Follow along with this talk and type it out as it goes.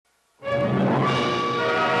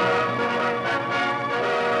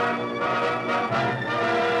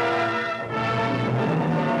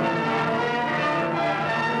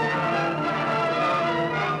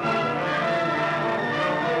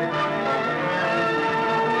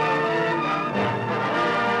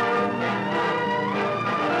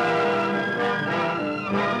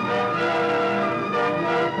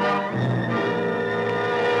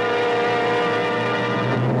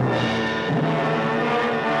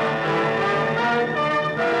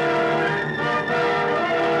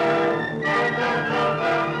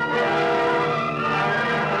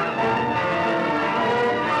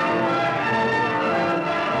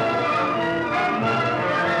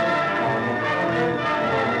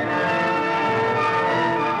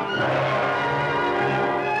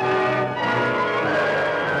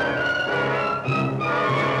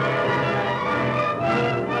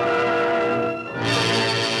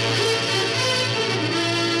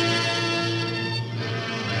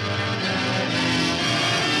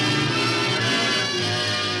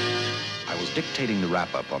imitating the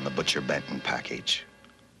wrap-up on the Butcher Benton package.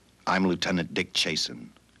 I'm Lieutenant Dick Chasen.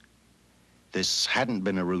 This hadn't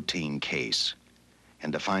been a routine case,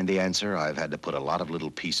 and to find the answer, I've had to put a lot of little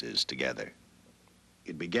pieces together.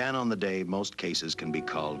 It began on the day most cases can be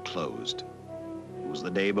called closed. It was the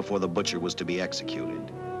day before the butcher was to be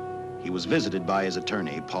executed. He was visited by his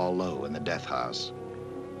attorney, Paul Lowe, in the death house.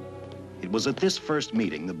 It was at this first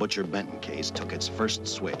meeting the Butcher Benton case took its first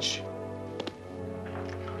switch.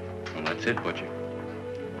 Well, that's it, Butcher.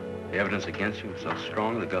 The evidence against you was so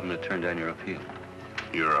strong, the governor turned down your appeal.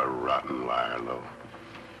 You're a rotten liar, Lowe.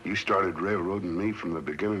 You started railroading me from the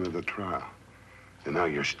beginning of the trial. And now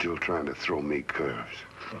you're still trying to throw me curves.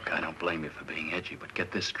 Look, I don't blame you for being edgy, but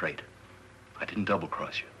get this straight. I didn't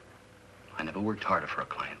double-cross you. I never worked harder for a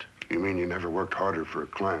client. You mean you never worked harder for a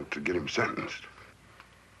client to get him sentenced?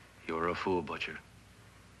 You were a fool, Butcher.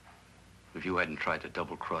 If you hadn't tried to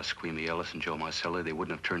double-cross Squeamy Ellis and Joe Marcelli, they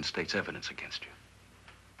wouldn't have turned state's evidence against you.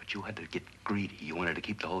 But you had to get greedy. You wanted to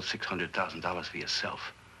keep the whole $600,000 for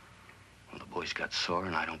yourself. Well, the boys got sore,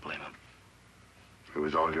 and I don't blame them. It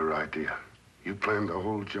was all your idea. You planned the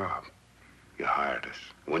whole job. You hired us.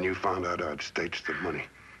 When you found out I'd staged the money,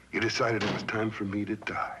 you decided it was time for me to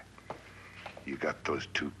die. You got those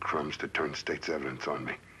two crumbs to turn state's evidence on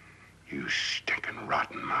me. You stinking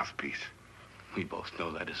rotten mouthpiece. We both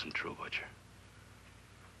know that isn't true, Butcher.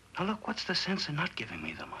 Now, look, what's the sense in not giving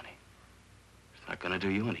me the money? It's not gonna do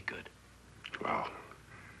you any good. Well,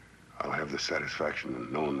 I'll have the satisfaction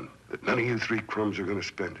of knowing that none of you three crumbs are gonna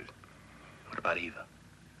spend it. What about Eva?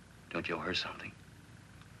 Don't you owe her something?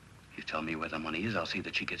 You tell me where the money is, I'll see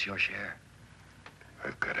that she gets your share.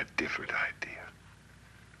 I've got a different idea.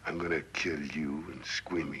 I'm gonna kill you and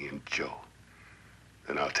Squeamy and Joe.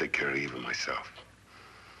 Then I'll take care of Eva myself.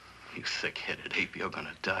 You thick-headed ape, you're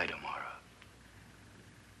gonna die tomorrow.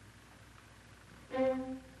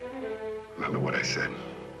 Remember what I said.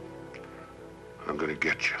 I'm gonna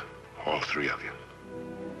get you, all three of you.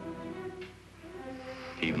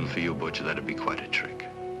 Even for you, Butcher, that'd be quite a trick.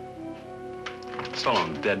 So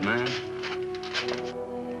long, dead man.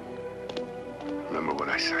 Remember what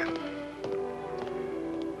I said.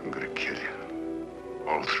 I'm gonna kill you,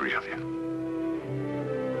 all three of you.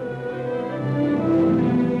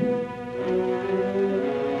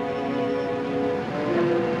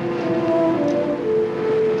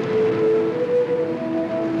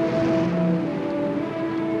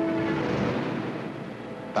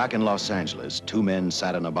 Back in Los Angeles, two men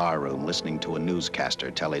sat in a bar room listening to a newscaster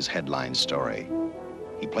tell his headline story.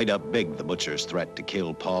 He played up big the butcher's threat to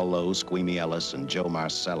kill Paul Lowe, Squeamy Ellis, and Joe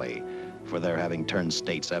Marcelli for their having turned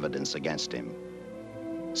state's evidence against him.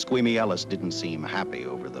 Squeamy Ellis didn't seem happy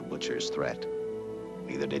over the butcher's threat.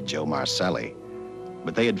 Neither did Joe Marcelli.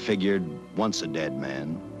 But they had figured, once a dead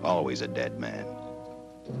man, always a dead man.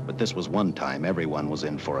 But this was one time everyone was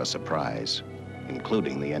in for a surprise,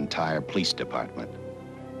 including the entire police department.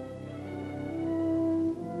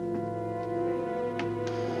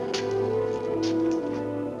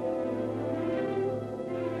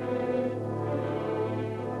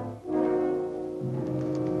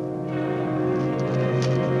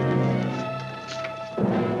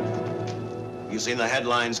 Seen the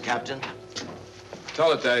headlines, Captain?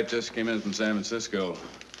 Teletype just came in from San Francisco.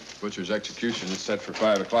 Butcher's execution is set for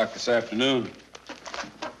 5 o'clock this afternoon.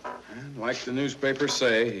 And like the newspapers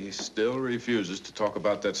say, he still refuses to talk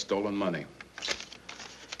about that stolen money.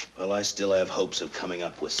 Well, I still have hopes of coming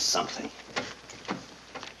up with something.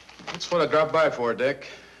 That's what I dropped by for, Dick.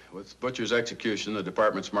 With Butcher's execution, the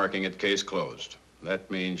department's marking it case closed. That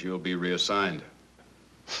means you'll be reassigned.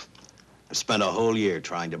 I've spent a whole year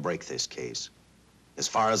trying to break this case. As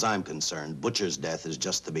far as I'm concerned, Butcher's death is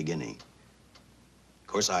just the beginning. Of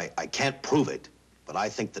course, I can't prove it, but I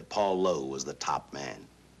think that Paul Lowe was the top man.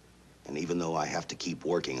 And even though I have to keep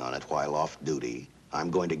working on it while off duty, I'm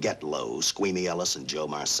going to get Lowe, Squeamy Ellis, and Joe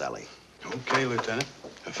Marcelli. Okay, Lieutenant.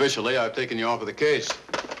 Officially, I've taken you off of the case.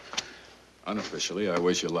 Unofficially, I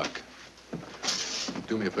wish you luck.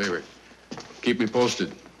 Do me a favor. Keep me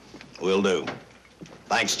posted. Will do.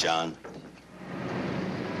 Thanks, John.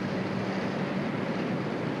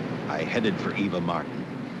 I headed for Eva Martin.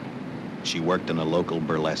 She worked in a local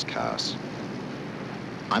burlesque house.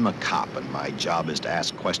 I'm a cop, and my job is to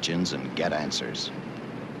ask questions and get answers.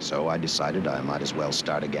 So I decided I might as well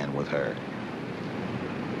start again with her.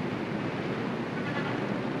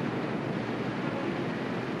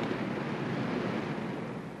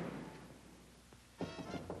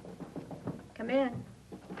 Come in.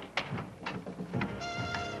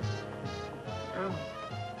 Oh.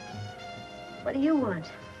 What do you want?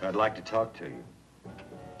 I'd like to talk to you.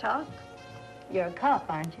 Talk? You're a cop,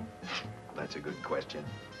 aren't you? That's a good question.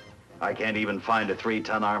 I can't even find a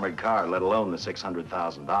 3-ton armored car, let alone the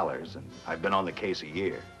 $600,000, and I've been on the case a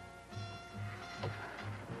year.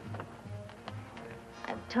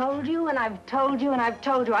 I've told you, and I've told you, and I've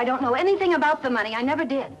told you. I don't know anything about the money. I never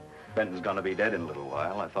did. Benton's gonna be dead in a little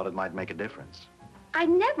while. I thought it might make a difference. I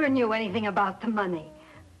never knew anything about the money.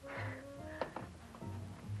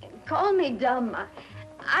 Call me dumb.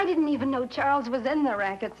 I didn't even know Charles was in the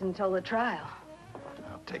rackets until the trial.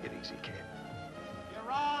 Now, take it easy, kid.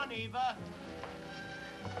 You're on, Eva.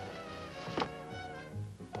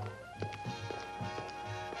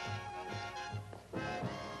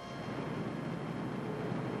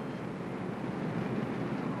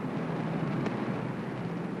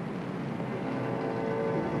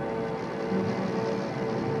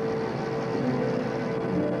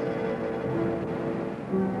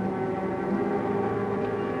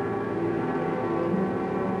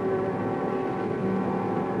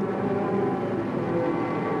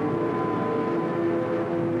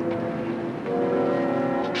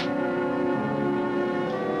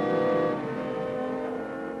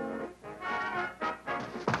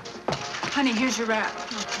 Honey, here's your wrap.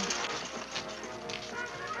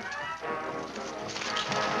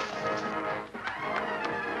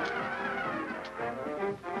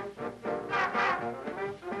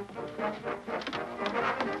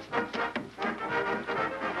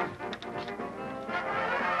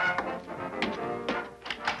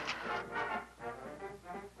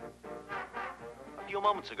 A few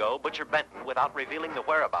moments ago, Butcher Benton, without revealing the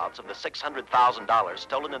whereabouts of the $600,000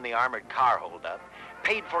 stolen in the armored car holdup,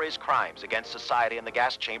 paid for his crimes against society in the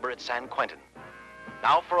gas chamber at San Quentin.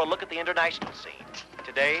 Now for a look at the international scene.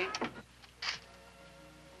 Today...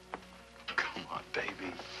 Come on,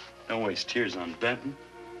 baby. Don't waste tears on Benton.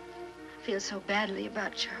 I feel so badly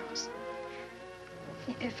about Charles.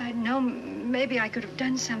 If I'd known, maybe I could have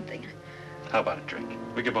done something. How about a drink?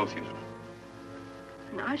 We could both use one.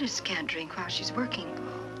 An artist can't drink while she's working,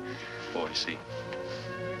 Paul. Boy, see.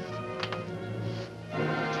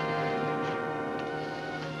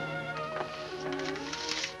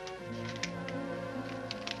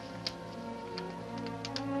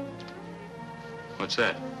 What's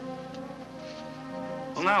that?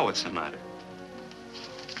 Well, now what's the matter?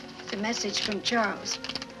 It's a message from Charles.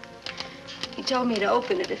 He told me to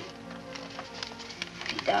open it if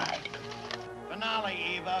he died. Finale,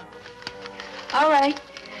 Eva. All right.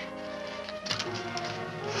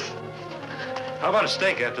 How about a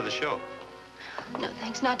steak after the show? No,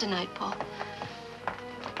 thanks. Not tonight, Paul.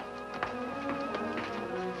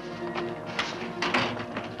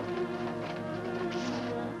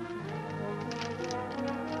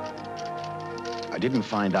 I didn't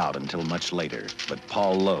find out until much later, but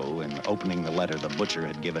Paul Lowe, in opening the letter the butcher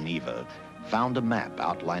had given Eva, found a map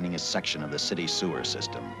outlining a section of the city sewer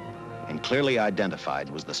system. And clearly identified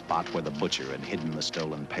was the spot where the butcher had hidden the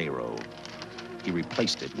stolen payroll. He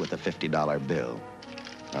replaced it with a $50 bill.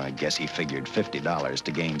 I guess he figured $50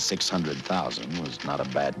 to gain $600,000 was not a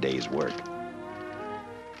bad day's work.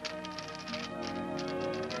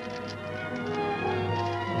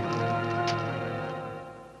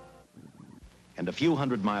 And a few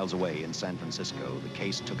hundred miles away in San Francisco, the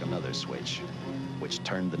case took another switch, which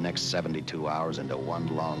turned the next 72 hours into one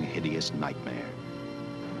long, hideous nightmare.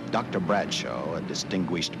 Dr. Bradshaw, a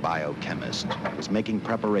distinguished biochemist, was making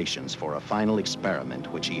preparations for a final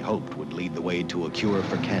experiment which he hoped would lead the way to a cure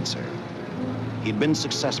for cancer. He'd been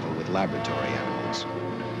successful with laboratory animals.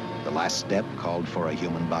 The last step called for a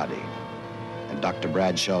human body. And Dr.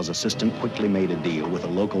 Bradshaw's assistant quickly made a deal with a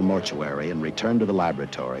local mortuary and returned to the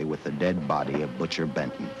laboratory with the dead body of Butcher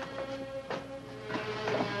Benton.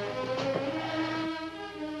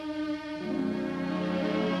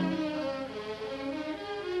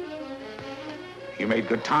 You made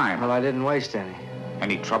good time. Well, I didn't waste any.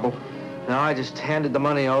 Any trouble? No, I just handed the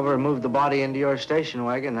money over and moved the body into your station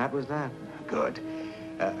wagon. That was that. Good.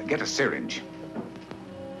 Get a syringe.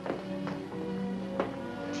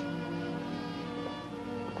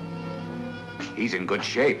 He's in good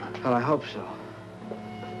shape. Well, I hope so.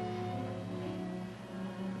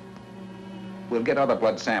 We'll get other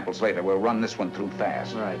blood samples later. We'll run this one through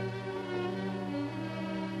fast. Right.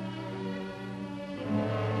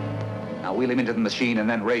 Now wheel him into the machine and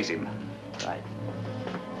then raise him. Right.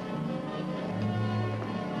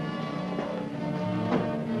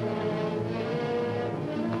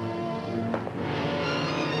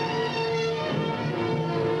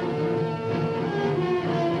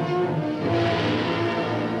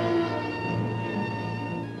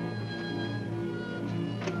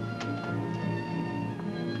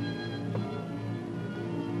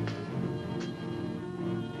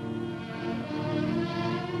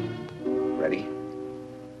 Ready?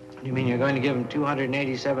 You mean you're going to give him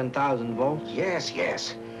 287,000 volts? Yes,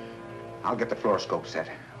 yes. I'll get the fluoroscope set.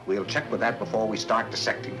 We'll check with that before we start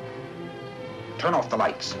dissecting. Turn off the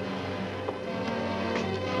lights.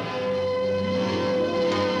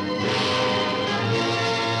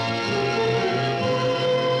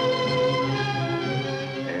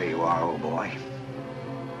 There you are, old boy.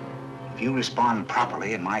 If you respond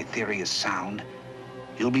properly and my theory is sound,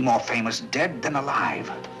 you'll be more famous dead than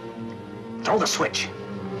alive. Throw the switch.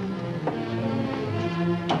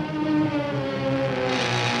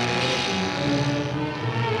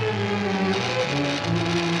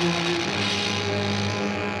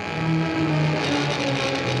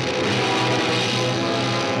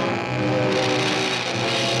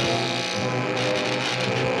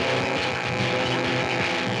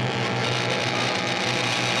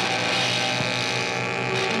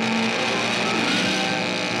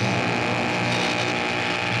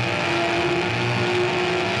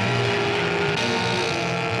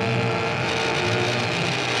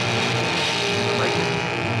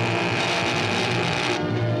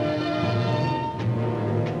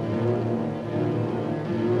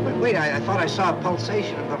 Wait, I thought I saw a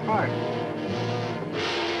pulsation of the heart.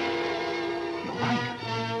 You're right.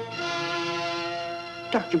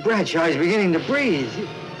 Dr. Bradshaw is beginning to breathe.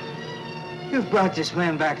 You've brought this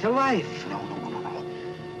man back to life. No.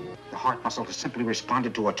 The heart muscle has simply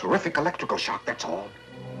responded to a terrific electrical shock, that's all.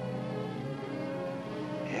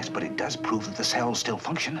 Yes, but it does prove that the cells still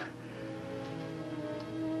function.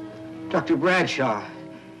 Dr. Bradshaw,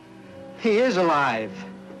 he is alive.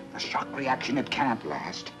 A shock reaction, it can't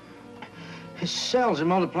last. His cells are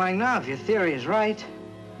multiplying now, if your theory is right.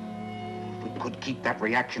 If we could keep that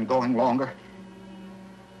reaction going longer.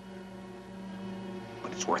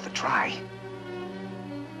 But it's worth a try.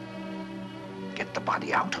 Get the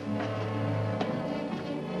body out.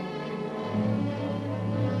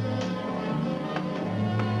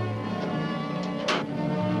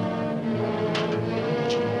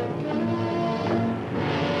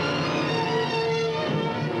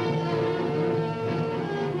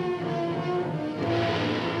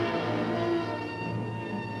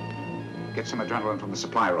 Get some adrenaline from the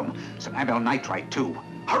supply room. Some amyl nitrite, too.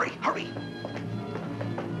 Hurry, hurry.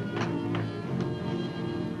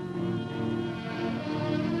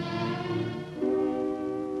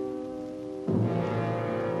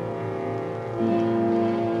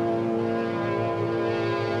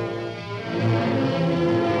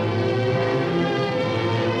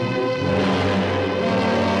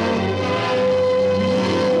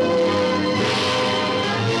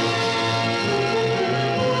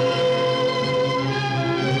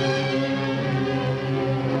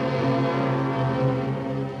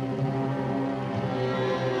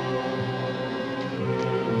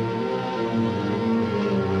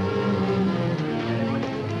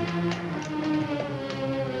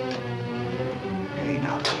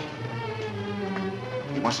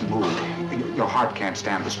 Your heart can't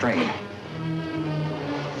stand the strain.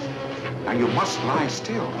 Now, you must lie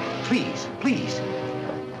still. Please, please.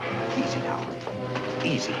 Easy now.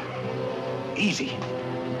 Easy. Easy.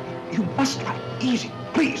 You must lie. Easy,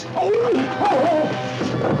 please.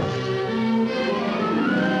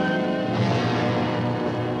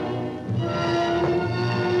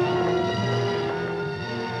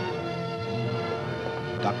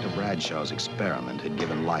 Dr. Bradshaw's experiment had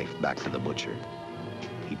given life back to the butcher.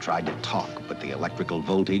 He tried to talk, but the electrical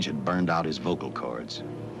voltage had burned out his vocal cords.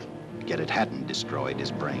 Yet it hadn't destroyed his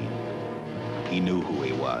brain. He knew who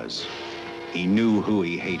he was. He knew who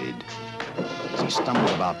he hated. As he stumbled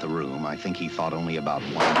about the room, I think he thought only about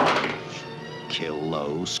one: kill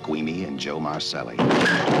Lowe, Squeamy, and Joe Marcelli.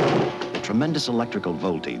 The tremendous electrical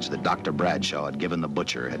voltage that Dr. Bradshaw had given the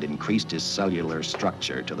butcher had increased his cellular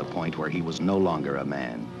structure to the point where he was no longer a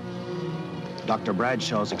man. Dr.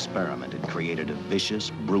 Bradshaw's experiment had created a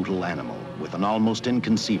vicious, brutal animal with an almost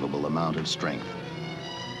inconceivable amount of strength.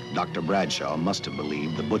 Dr. Bradshaw must have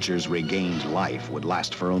believed the butcher's regained life would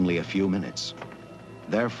last for only a few minutes.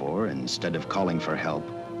 Therefore, instead of calling for help,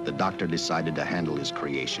 the doctor decided to handle his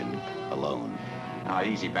creation alone. Now,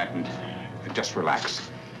 easy, Benton. Just relax.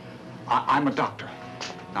 I'm a doctor.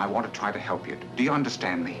 I want to try to help you. Do you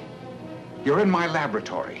understand me? You're in my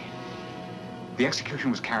laboratory. The execution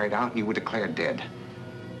was carried out and you were declared dead.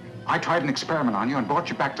 I tried an experiment on you and brought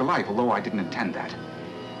you back to life, although I didn't intend that.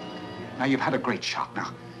 Now, you've had a great shock.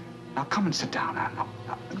 Now come and sit down. Now,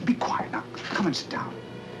 be quiet. Now, come and sit down.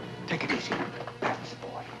 Take it easy. That's the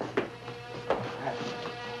boy.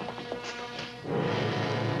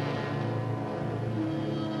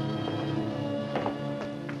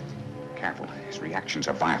 Careful. His reactions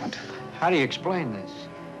are violent. How do you explain this?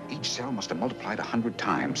 Each cell must have multiplied 100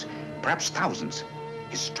 times, perhaps thousands.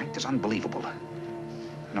 His strength is unbelievable.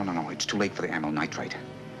 No, it's too late for the amyl nitrite.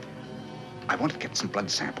 I want to get some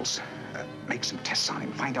blood samples, make some tests on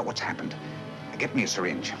him, find out what's happened. Get me a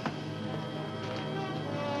syringe.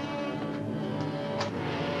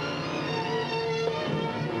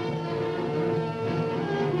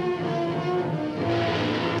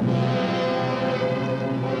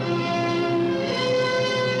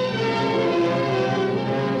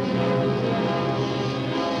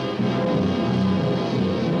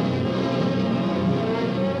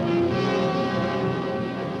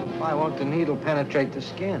 Why won't the needle penetrate the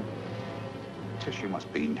skin? Tissue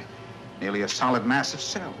must be nearly a solid mass of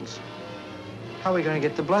cells. How are we going to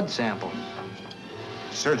get the blood sample?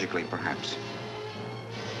 Surgically, perhaps.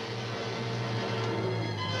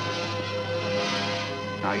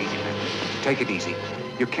 Now, easy, man. Take it easy.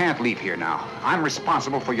 You can't leave here now. I'm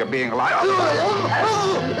responsible for your being alive.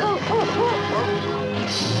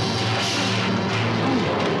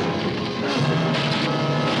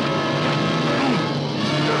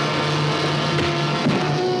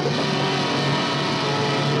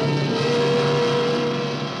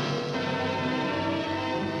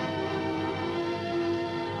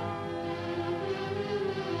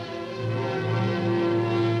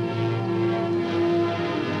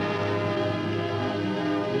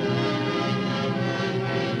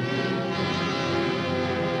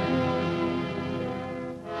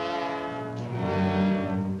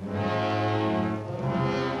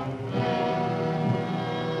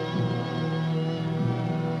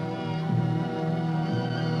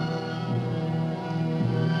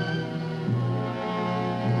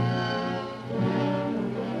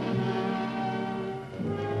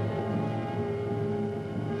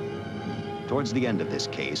 Towards the end of this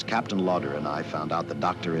case, Captain Lauder and I found out the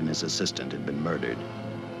doctor and his assistant had been murdered.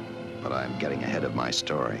 But I'm getting ahead of my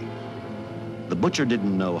story. The butcher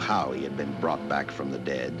didn't know how he had been brought back from the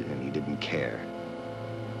dead, and he didn't care.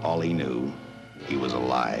 All he knew, he was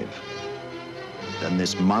alive. Then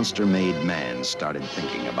this monster-made man started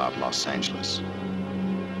thinking about Los Angeles.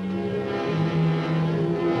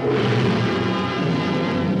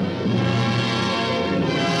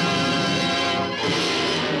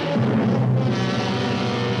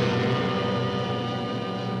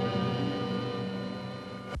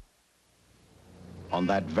 On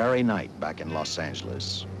that very night back in Los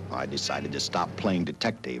Angeles, I decided to stop playing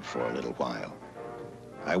detective for a little while.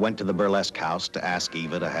 I went to the burlesque house to ask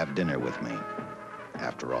Eva to have dinner with me.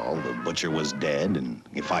 After all, the butcher was dead, and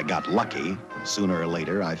if I got lucky, sooner or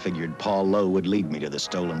later, I figured Paul Lowe would lead me to the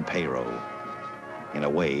stolen payroll. In a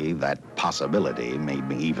way, that possibility made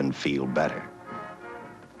me even feel better.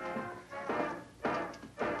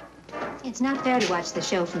 It's not fair to watch the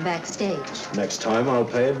show from backstage. Next time, I'll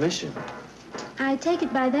pay admission. I take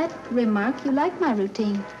it by that remark you like my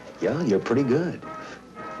routine. Yeah, you're pretty good.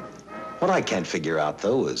 What I can't figure out,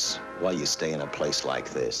 though, is why you stay in a place like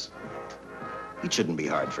this. It shouldn't be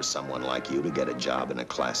hard for someone like you to get a job in a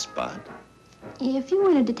class spot. If you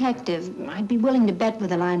weren't a detective, I'd be willing to bet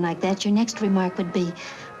with a line like that your next remark would be,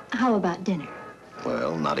 how about dinner?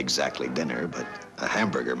 Well, not exactly dinner, but a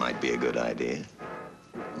hamburger might be a good idea.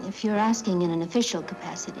 If you're asking in an official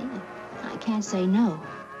capacity, I can't say no.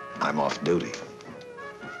 I'm off duty.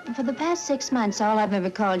 For the past 6 months, all I've ever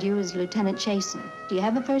called you is Lieutenant Chasen. Do you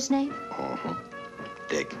have a first name? Uh-huh.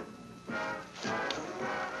 Dick.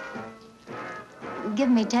 Give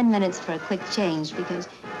me 10 minutes for a quick change, because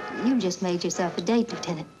you just made yourself a date,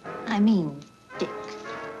 Lieutenant. I mean, Dick.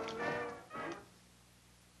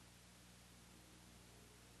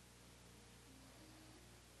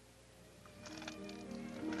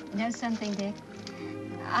 You know something, Dick?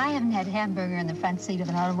 I haven't had hamburger in the front seat of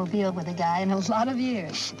an automobile with a guy in a lot of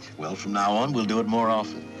years. Well, from now on, we'll do it more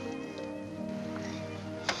often.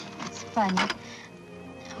 It's funny.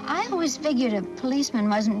 I always figured a policeman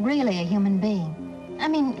wasn't really a human being. I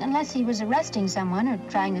mean, unless he was arresting someone or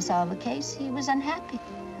trying to solve a case, he was unhappy.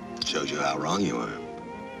 Shows you how wrong you are.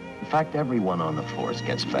 In fact, everyone on the force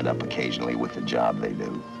gets fed up occasionally with the job they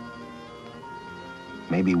do.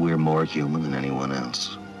 Maybe we're more human than anyone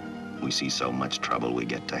else. We see so much trouble, we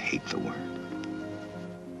get to hate the word.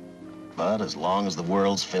 But as long as the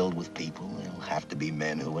world's filled with people, there'll have to be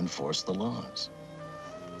men who enforce the laws.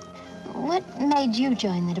 What made you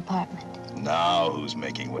join the department? Now who's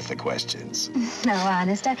making with the questions? No,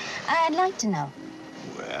 honest, I'd like to know.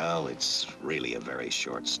 Well, it's really a very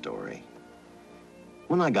short story.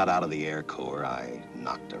 When I got out of the Air Corps, I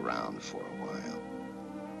knocked around for a while.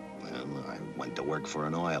 Well, I went to work for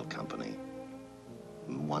an oil company.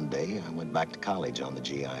 One day, I went back to college on the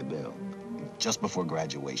GI Bill. just before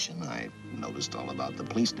graduation, I noticed all about the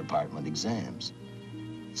police department exams.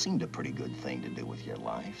 Seemed a pretty good thing to do with your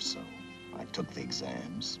life, so I took the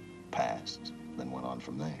exams, passed, then went on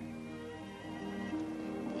from there.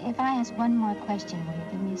 If I ask one more question, will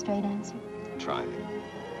you give me a straight answer? Try me.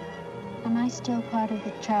 Am I still part of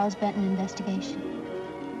the Charles Benton investigation?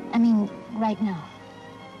 I mean, right now.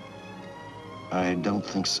 I don't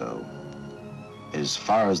think so. As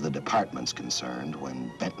far as the department's concerned,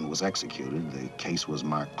 when Benton was executed, the case was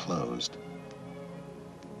marked closed.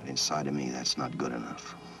 But inside of me, that's not good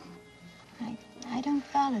enough. I don't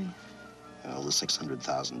follow you. Well, the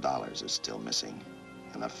 $600,000 is still missing.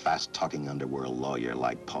 And a fast-talking underworld lawyer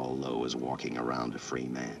like Paul Lowe is walking around a free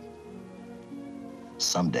man.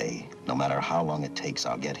 Someday, no matter how long it takes,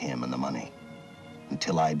 I'll get him and the money.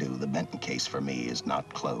 Until I do, the Benton case for me is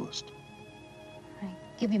not closed. I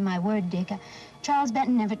give you my word, Dick. Charles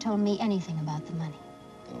Benton never told me anything about the money.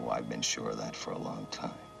 Oh, I've been sure of that for a long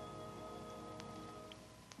time.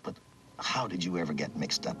 But how did you ever get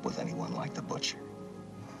mixed up with anyone like the butcher?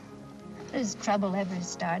 As trouble ever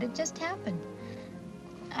started, just happened.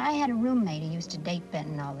 I had a roommate who used to date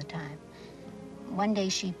Benton all the time. One day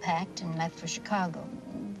she packed and left for Chicago.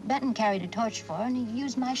 Benton carried a torch for her, and he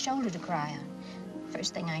used my shoulder to cry on.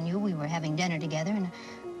 First thing I knew, we were having dinner together, and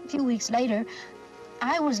a few weeks later,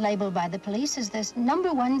 I was labeled by the police as this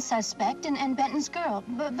 #1 suspect and Benton's girl.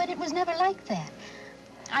 But it was never like that.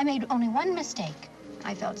 I made only one mistake.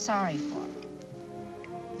 I felt sorry for him.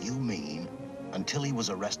 You mean, until he was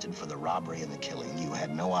arrested for the robbery and the killing, you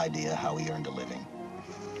had no idea how he earned a living?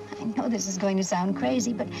 I know this is going to sound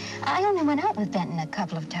crazy, but I only went out with Benton a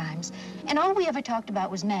couple of times. And all we ever talked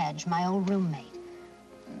about was Madge, my old roommate.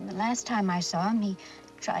 The last time I saw him, he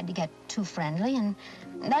tried to get too friendly, and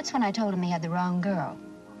that's when I told him he had the wrong girl.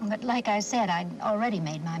 But like I said, I'd already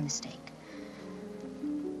made my mistake.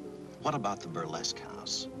 What about the burlesque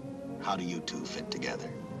house? How do you two fit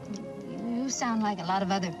together? You sound like a lot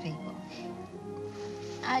of other people.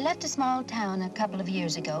 I left a small town a couple of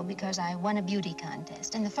years ago because I won a beauty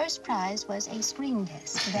contest, and the first prize was a screen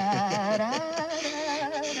test. Da, da,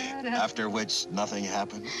 da, da, da. After which, nothing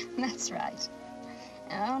happened? That's right.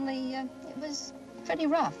 Only, it was pretty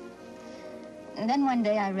rough. And then one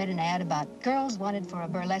day I read an ad about girls wanted for a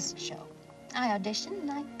burlesque show. I auditioned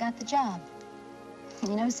and I got the job.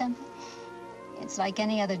 You know something? It's like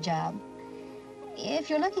any other job. If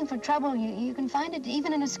you're looking for trouble, you can find it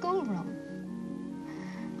even in a schoolroom.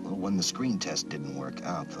 Well, when the screen test didn't work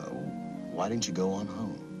out, though, why didn't you go on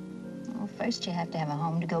home? Well, first you have to have a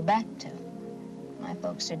home to go back to. My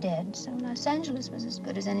folks are dead, so Los Angeles was as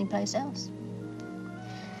good as any place else.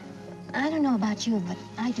 I don't know about you, but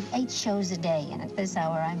I do 8 shows a day, and at this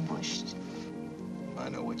hour, I'm bushed. I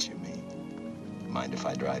know what you mean. Mind if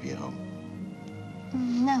I drive you home?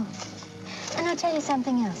 No. And I'll tell you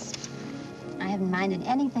something else. I haven't minded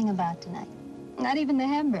anything about tonight. Not even the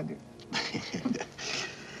hamburger.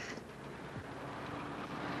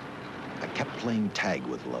 I kept playing tag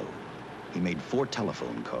with Lowe. He made 4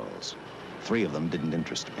 telephone calls. 3 of them didn't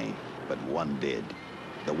interest me, but one did.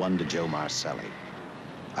 The one to Joe Marcelli.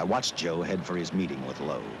 I watched Joe head for his meeting with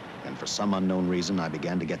Lowe, and for some unknown reason, I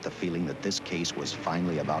began to get the feeling that this case was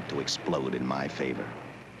finally about to explode in my favor.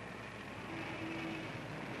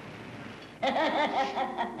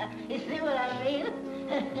 You see what I mean?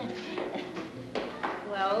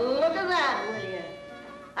 Well, look at that, will you?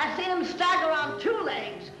 I seen him stagger on 2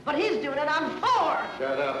 legs, but he's doing it on 4.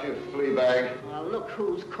 Shut up, you flea bag. Well, look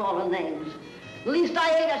who's calling names. At least I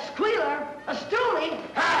ain't a squealer, a stoolie.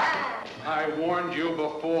 Ha! I warned you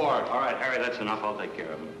before. All right, Harry, that's enough. I'll take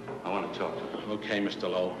care of him. I want to talk to him. Okay, Mr.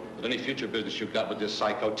 Lowe. With any future business you've got with this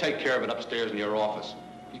psycho, take care of it upstairs in your office.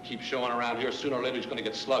 If he keeps showing around here, sooner or later he's going to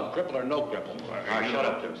get slugged, cripple or no cripple. All right, shut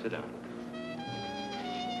up, Joe. Sit down.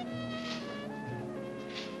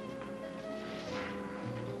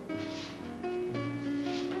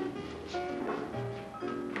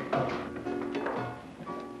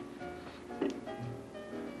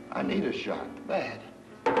 I need a shot, bad.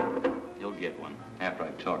 You'll get one after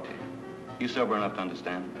I've talked to you. You sober enough to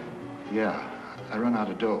understand? Yeah, I run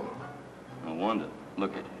out of dough. No wonder.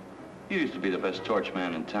 Look at you. You used to be the best torch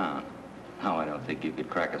man in town. Now I don't think you could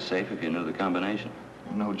crack a safe if you knew the combination.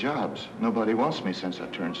 No jobs. Nobody wants me since I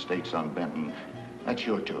turned stakes on Benton. That's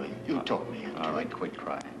your doing. You taught me. All right, quit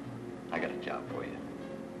crying. I got a job for you.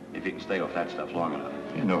 If you can stay off that stuff long enough.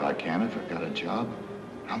 You know I can if I've got a job.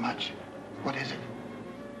 How much? What is it?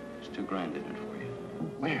 There's $2 grand in it for you.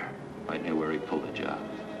 Where? Right near where he pulled the job.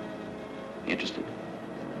 Interested?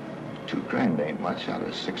 $2 grand ain't much out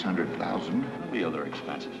of 600,000. There'll be other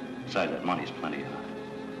expenses. Besides, that money's plenty of.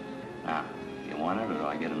 Now, you want it or do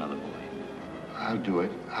I get another boy? I'll do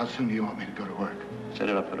it. How soon do you want me to go to work? Set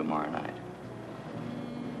it up for tomorrow night.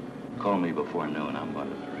 Call me before noon. I'm going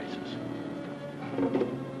to the races.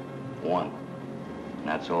 1. And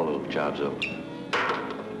that's all. The job's over.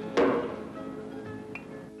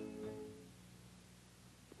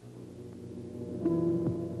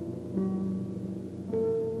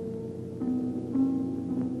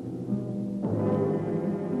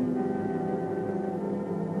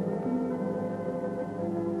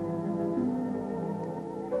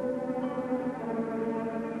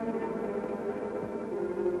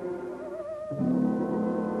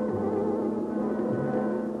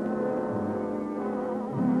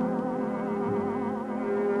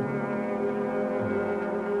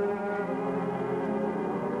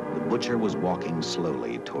 The butcher was walking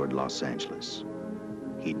slowly toward Los Angeles.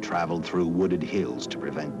 He'd traveled through wooded hills to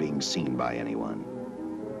prevent being seen by anyone.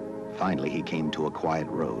 Finally, he came to a quiet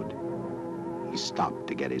road. He stopped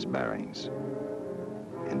to get his bearings.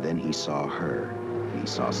 And then he saw her. He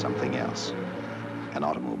saw something else. An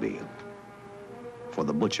automobile. For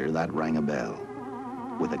the butcher, that rang a bell.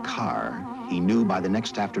 With a car, he knew by the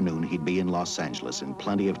next afternoon he'd be in Los Angeles in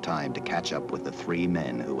plenty of time to catch up with the 3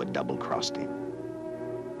 men who had double-crossed him.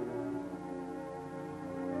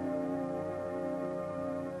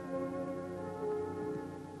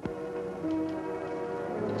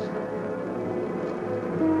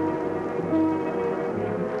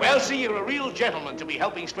 Well, see, you're a real gentleman to be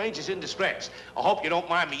helping strangers in distress. I hope you don't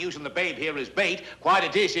mind me using the babe here as bait. Quite a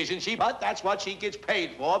dish, isn't she? But that's what she gets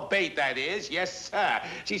paid for. Bait, that is. Yes, sir.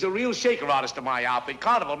 She's a real shaker artist of my outfit.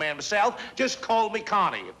 Carnival man myself. Just call me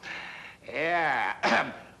Connie.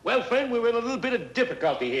 Yeah. Well, friend, we're in a little bit of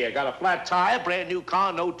difficulty here. Got a flat tire, brand new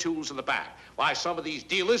car, no tools in the back. Why, some of these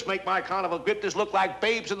dealers make my carnival grifters look like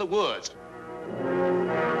babes in the woods.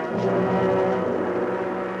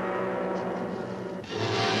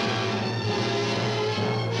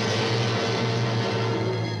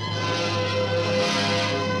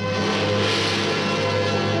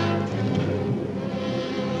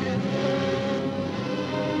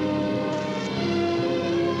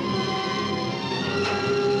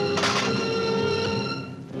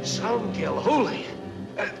 Holy.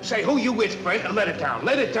 Say, who you with, friend? Let it down.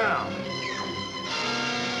 Let it down.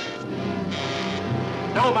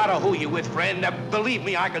 No matter who you with, friend, believe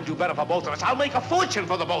me, I can do better for both of us. I'll make a fortune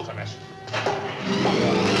for the both of us.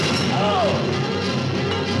 Oh!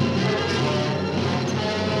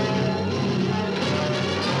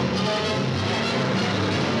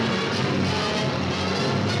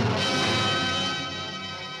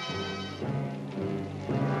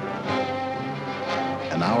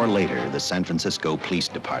 An hour later, the San Francisco Police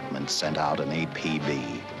Department sent out an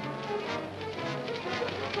APB.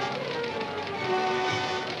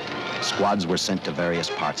 Squads were sent to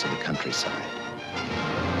various parts of the countryside.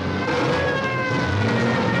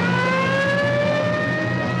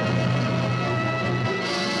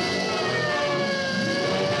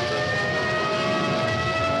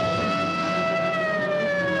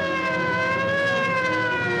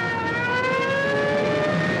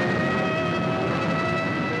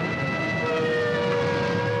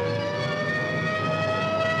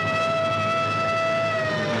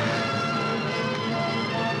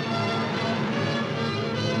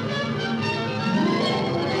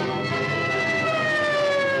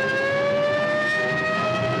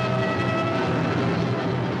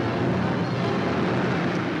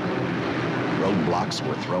 Roadblocks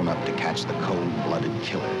were thrown up to catch the cold-blooded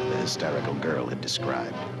killer the hysterical girl had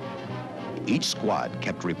described. Each squad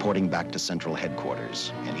kept reporting back to Central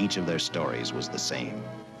Headquarters, and each of their stories was the same.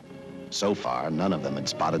 So far, none of them had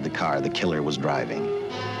spotted the car the killer was driving.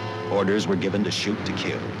 Orders were given to shoot to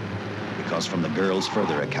kill, because from the girls'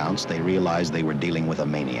 further accounts, they realized they were dealing with a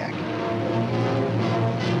maniac.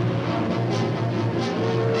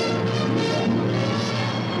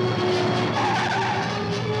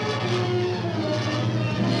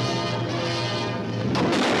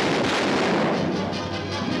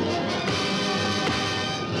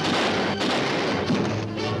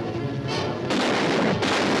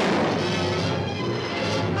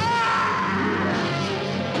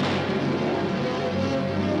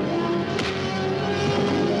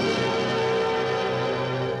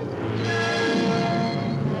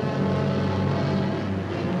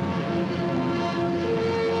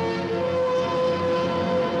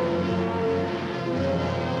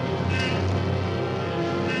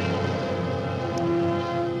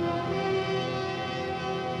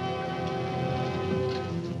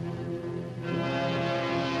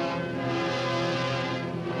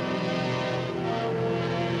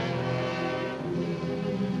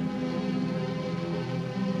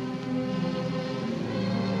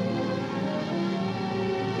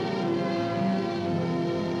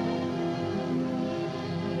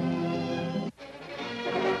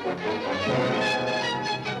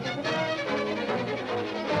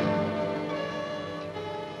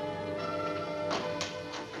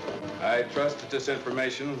 I trust that this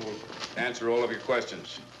information will answer all of your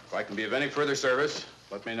questions. If I can be of any further service,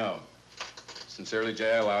 let me know. Sincerely,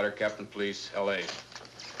 J.I. Louder, Captain Police, L.A.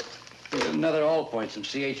 Here's another all points from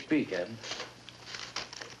CHP, Captain.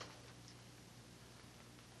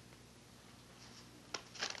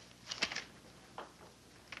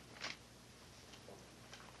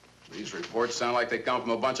 These reports sound like they come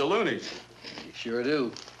from a bunch of loonies. You sure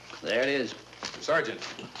do. There it is. Sergeant.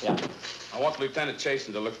 Yeah. I want Lieutenant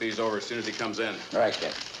Chasen to look these over as soon as he comes in. All right,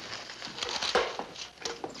 Captain.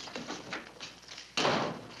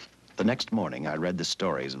 The next morning, I read the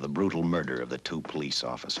stories of the brutal murder of the 2 police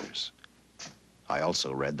officers. I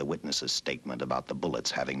also read the witness's statement about the bullets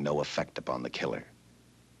having no effect upon the killer.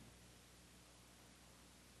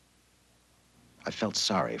 I felt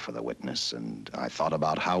sorry for the witness, and I thought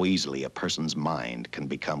about how easily a person's mind can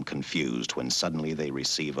become confused when suddenly they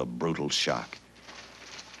receive a brutal shock.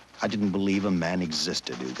 I didn't believe a man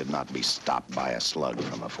existed who could not be stopped by a slug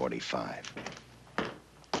from a .45.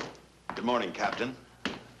 Good morning, Captain.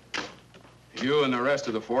 You and the rest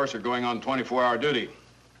of the force are going on 24-hour duty.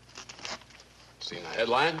 Seen the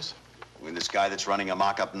headlines? You mean this guy that's running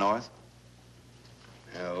amok up north?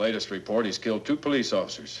 Yeah, the latest report, he's killed 2 police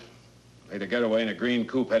officers. Made a getaway in a green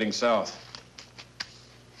coupe heading south.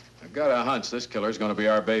 I've got a hunch this killer's gonna be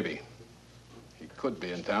our baby. He could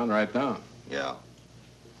be in town right now. Yeah.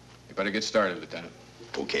 You better get started, Lieutenant.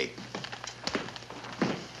 Okay.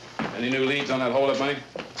 Any new leads on that holdup money?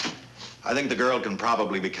 I think the girl can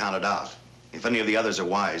probably be counted out. If any of the others are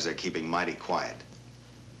wise, they're keeping mighty quiet.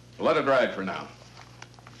 Let it ride for now.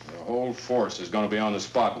 The whole force is gonna be on the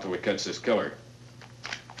spot until we catch this killer.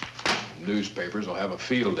 Newspapers will have a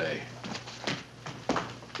field day.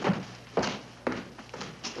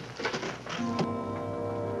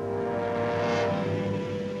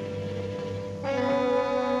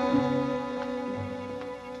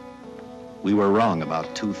 We were wrong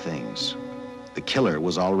about 2 things. The killer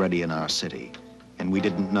was already in our city, and we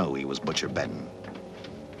didn't know he was Butcher Benton.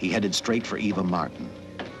 He headed straight for Eva Martin.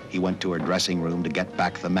 He went to her dressing room to get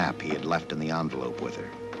back the map he had left in the envelope with her.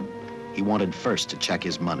 He wanted first to check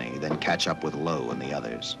his money, then catch up with Lowe and the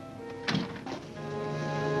others.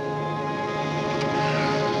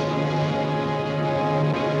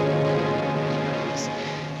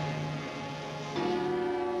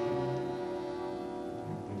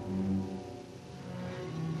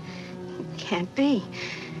 Can't be.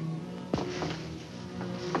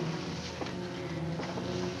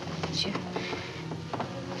 But you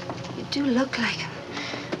do look like him.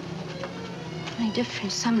 Only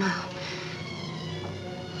different somehow.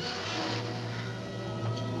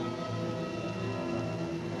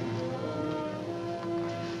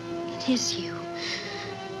 It is you.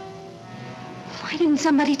 Why didn't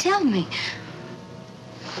somebody tell me?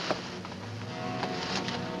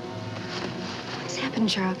 What's happened,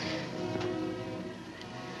 Charles?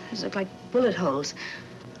 Those look like bullet holes.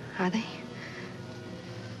 Are they?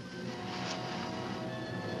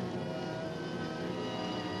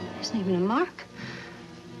 There isn't even a mark.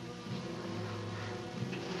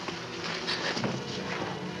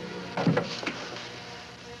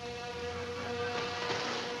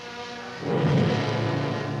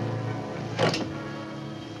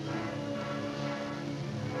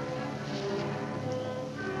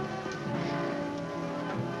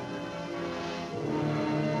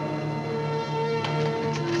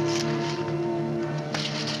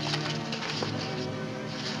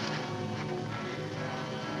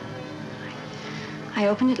 I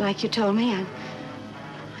opened it like you told me, and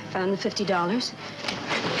I found the $50.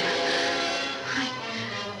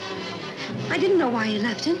 I didn't know why you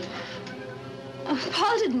left him.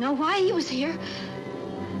 Paul didn't know why he was here.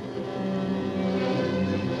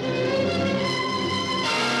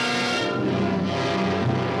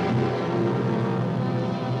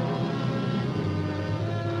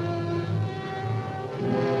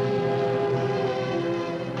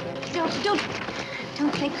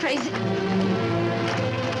 Don't get crazy.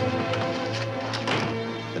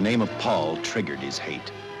 The name of Paul triggered his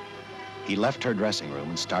hate. He left her dressing room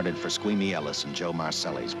and started for Squeamy Ellis and Joe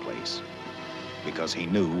Marcelli's place. Because he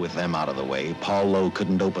knew, with them out of the way, Paul Lowe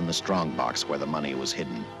couldn't open the strongbox where the money was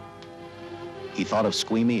hidden. He thought of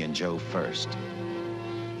Squeamy and Joe first.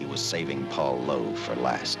 He was saving Paul Lowe for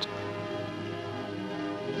last.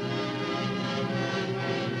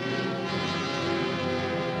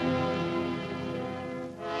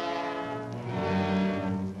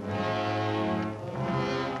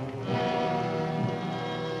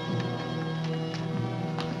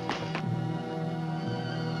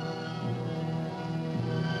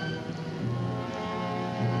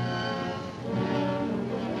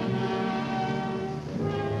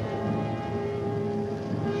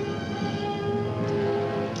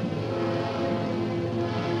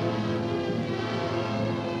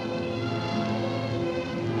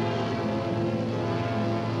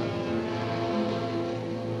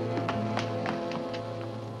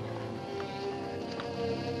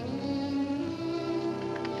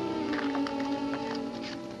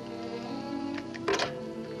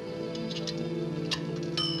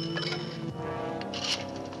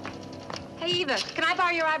 Hey, Eva, can I borrow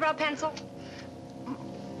your eyebrow pencil?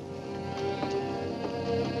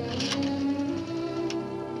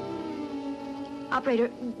 Operator,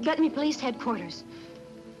 get me police headquarters.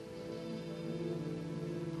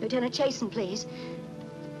 Lieutenant Chasen, please.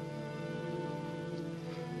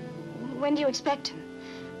 When do you expect him?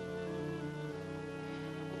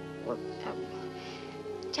 Well,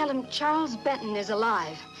 tell him Charles Benton is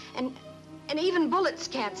alive, and even bullets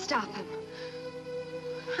can't stop him.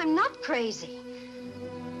 I'm not crazy.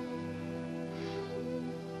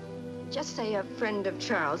 Just say a friend of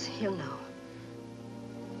Charles. He'll know.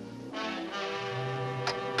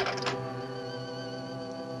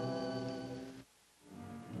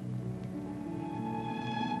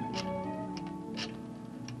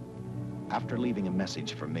 After leaving a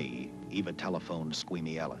message for me, Eva telephoned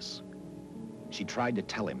Squeamy Ellis. She tried to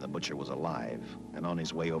tell him the butcher was alive and on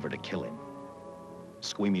his way over to kill him.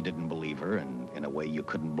 Squeamy didn't believe her, and in a way you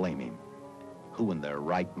couldn't blame him. Who in their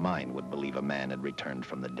right mind would believe a man had returned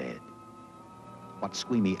from the dead? What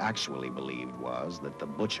Squeamy actually believed was that the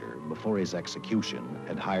butcher, before his execution,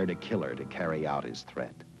 had hired a killer to carry out his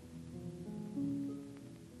threat.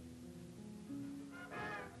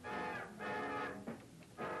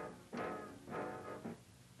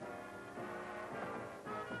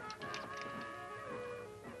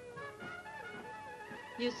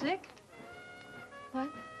 You sick? What?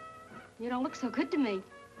 You don't look so good to me.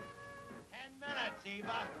 10 minutes,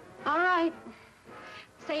 Eva. All right.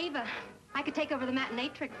 Say, Eva, I could take over the matinee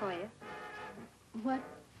trick for you. What?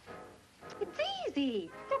 It's easy.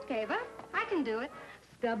 Look, Eva, I can do it.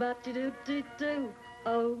 Scabba-doo-doo-doo-doo.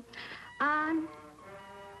 Oh,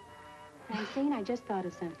 Francine, I just thought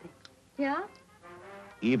of something. Yeah?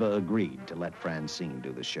 Eva agreed to let Francine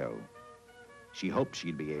do the show. She hoped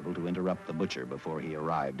she'd be able to interrupt the butcher before he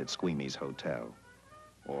arrived at Squeamy's hotel.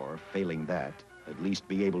 Or, failing that, at least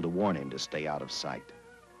be able to warn him to stay out of sight.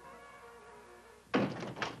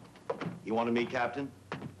 You wanted me, Captain?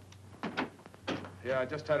 Yeah, I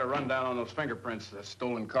just had a rundown on those fingerprints, the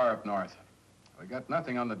stolen car up north. We got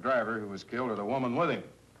nothing on the driver who was killed or the woman with him.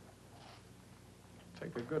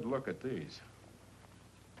 Take a good look at these.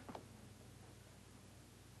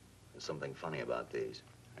 There's something funny about these.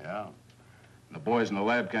 Yeah. The boys in the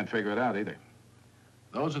lab can't figure it out either.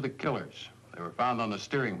 Those are the killers. They were found on the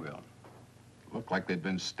steering wheel. Looked like they'd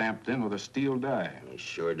been stamped in with a steel die. They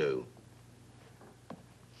sure do.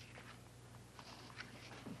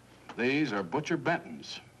 These are Butcher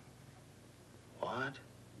Benton's. What?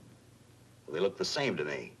 Well, they look the same to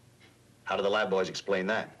me. How do the lab boys explain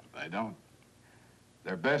that? They don't.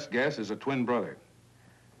 Their best guess is a twin brother.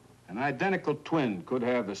 An identical twin could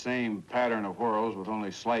have the same pattern of whorls with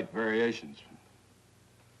only slight variations.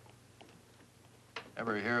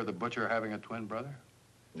 Ever hear of the butcher having a twin brother?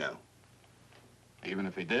 No. Even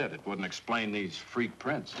if he did, it wouldn't explain these freak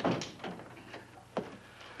prints.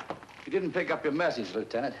 You didn't pick up your message,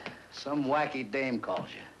 Lieutenant. Some wacky dame calls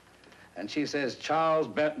you. And she says Charles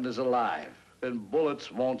Benton is alive, and bullets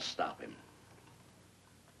won't stop him.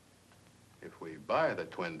 If we buy the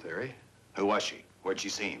twin theory... Who was she? Where'd she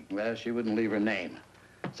see him? Well, she wouldn't leave her name.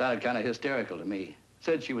 Sounded kind of hysterical to me.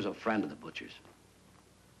 Said she was a friend of the butcher's.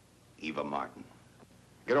 Eva Martin.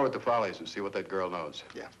 Get over at the Follies and see what that girl knows.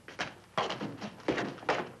 Yeah.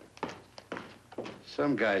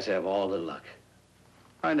 Some guys have all the luck.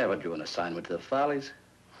 I never drew an assignment to the Follies.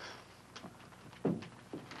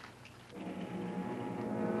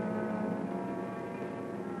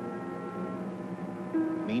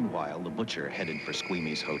 Meanwhile, the butcher headed for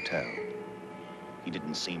Squeamy's hotel. He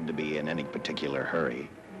didn't seem to be in any particular hurry.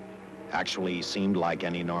 Actually, he seemed like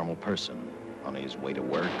any normal person, on his way to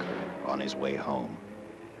work or on his way home.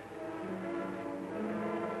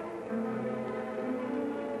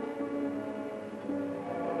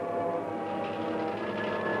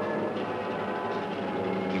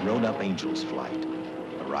 He rode up Angel's Flight,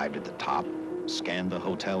 arrived at the top, scanned the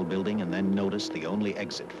hotel building, and then noticed the only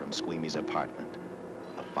exit from Squeamy's apartment,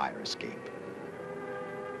 a fire escape.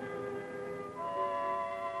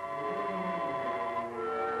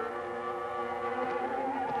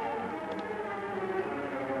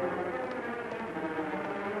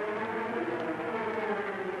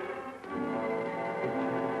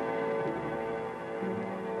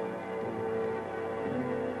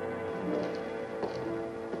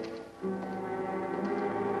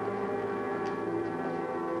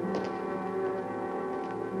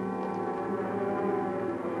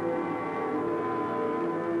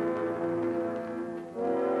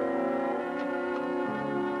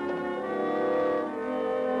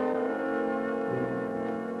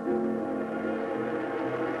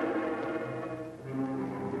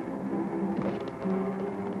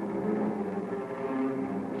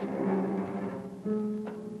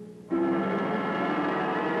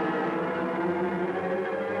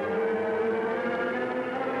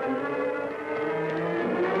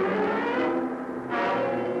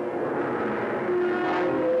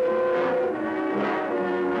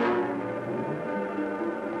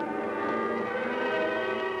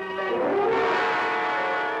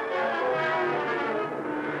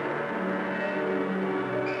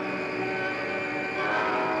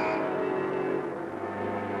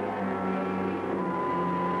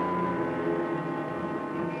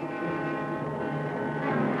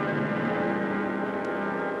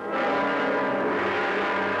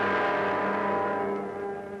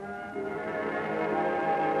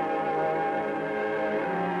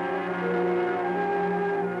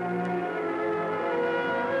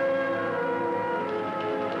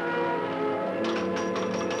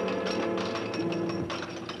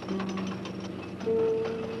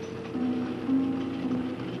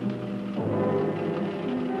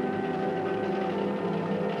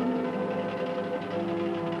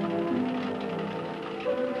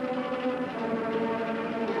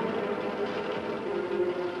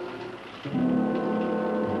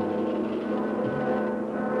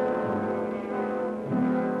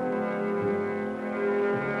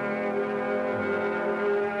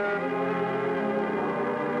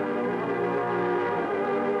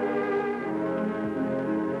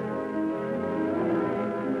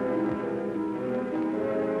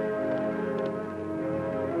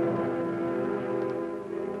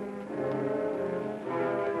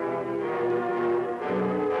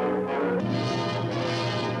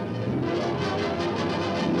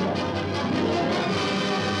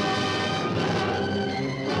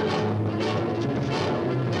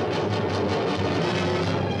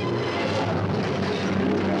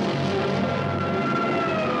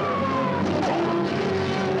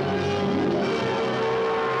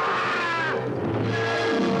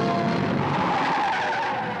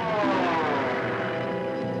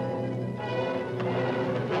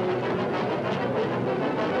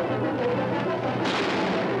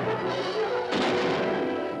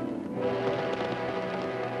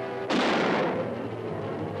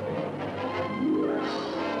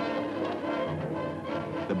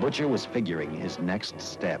 Butcher was figuring his next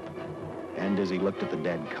step. And as he looked at the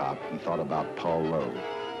dead cop, he thought about Paul Lowe,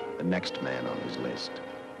 the next man on his list.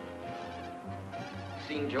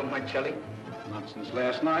 Seen Joe Marcelli? Not since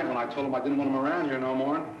last night when I told him I didn't want him around here no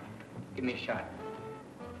more. Give me a shot.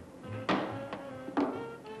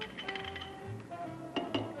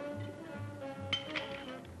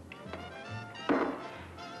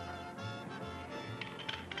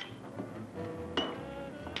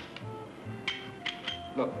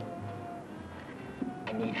 Look,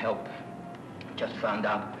 I need help. Just found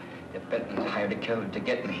out that Benton's hired a killer to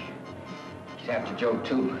get me. He's after Joe,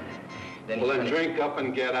 too. Well, then drink up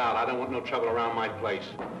and get out. I don't want no trouble around my place.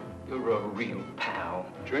 You're a real pal.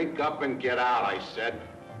 Drink up and get out, I said.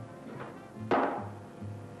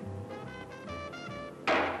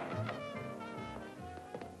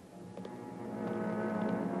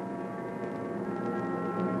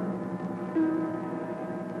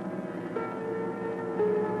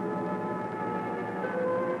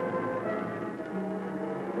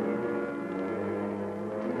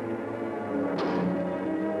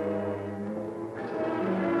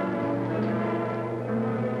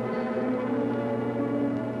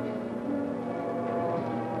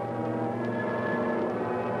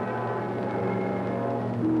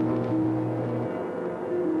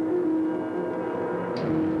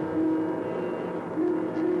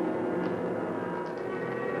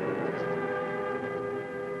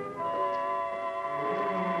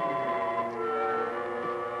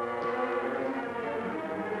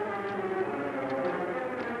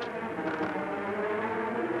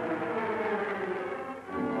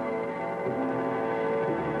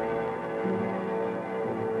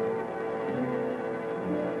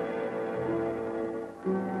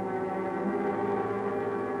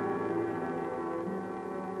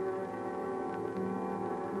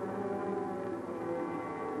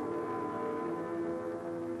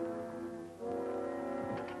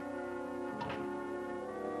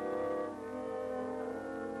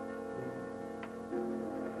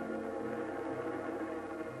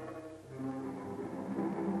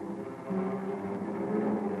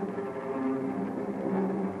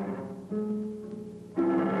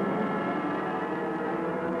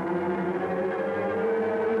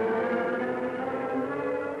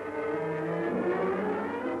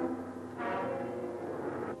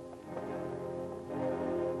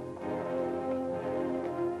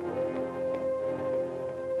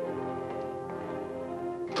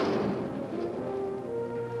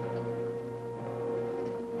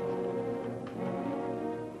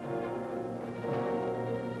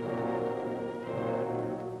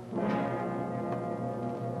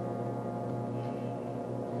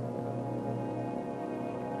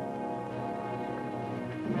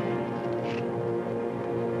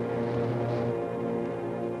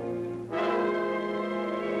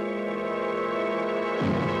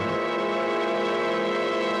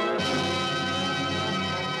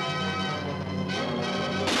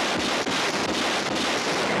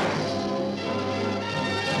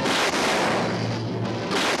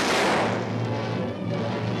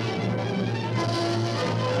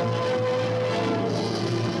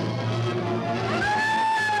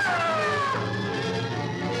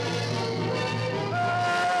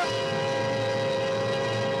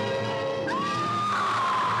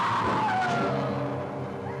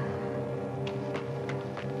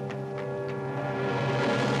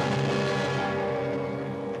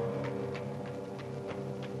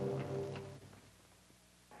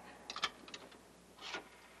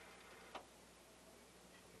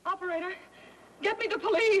 Operator, get me the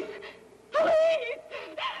police! Police!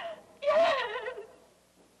 Yes!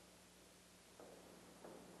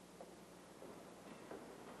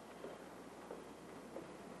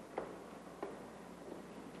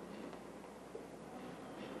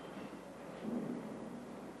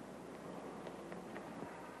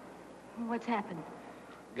 What's happened?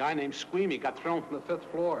 A guy named Squeamy got thrown from the 5th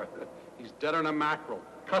floor. He's deader than a mackerel.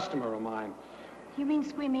 Customer of mine. You mean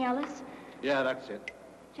Squeamy Ellis? Yeah, that's it.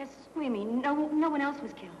 Just Squeamy. No one else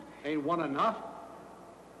was killed. Ain't one enough?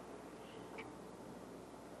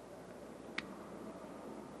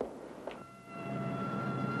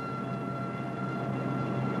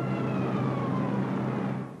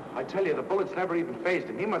 I tell you, the bullets never even phased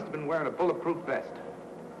him. He must have been wearing a bulletproof vest.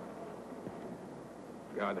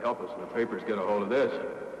 God help us when the papers get a hold of this.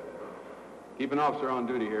 Keep an officer on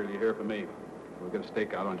duty here till you hear from me. We'll get a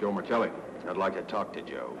stakeout on Joe Marcelli. I'd like to talk to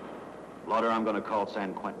Joe. Lauder, I'm going to call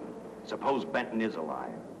San Quentin. Suppose Benton is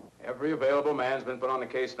alive. Every available man's been put on the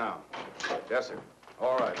case now. Yes, sir.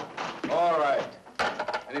 All right. All right.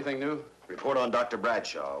 Anything new? Report on Dr.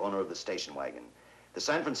 Bradshaw, owner of the station wagon. The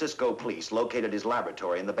San Francisco police located his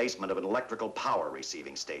laboratory in the basement of an electrical power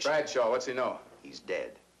receiving station. Bradshaw, what's he know? He's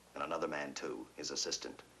dead. And another man, too, his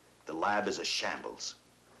assistant. The lab is a shambles.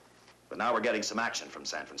 But now we're getting some action from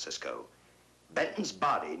San Francisco. Benton's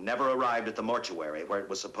body never arrived at the mortuary where it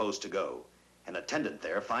was supposed to go. An attendant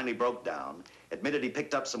there finally broke down, admitted he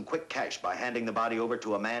picked up some quick cash by handing the body over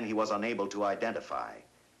to a man he was unable to identify.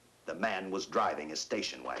 The man was driving a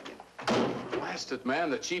station wagon. Blast it,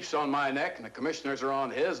 man. The chief's on my neck, and the commissioners are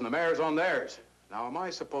on his, and the mayor's on theirs. Now, am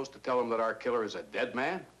I supposed to tell them that our killer is a dead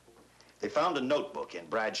man? They found a notebook in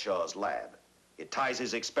Bradshaw's lab. It ties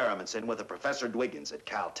his experiments in with a Professor Dwiggins at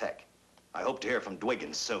Caltech. I hope to hear from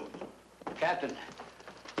Dwiggins soon. Captain,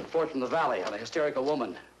 report from the valley on a hysterical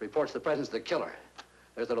woman. Reports the presence of the killer.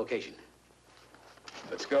 There's the location.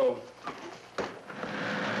 Let's go.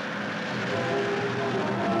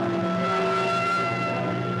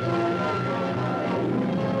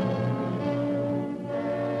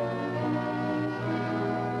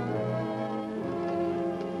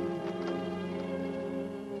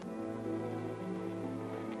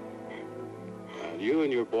 You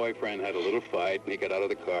and your boyfriend had a little fight, and he got out of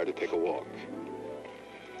the car to take a walk.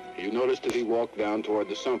 You noticed that he walked down toward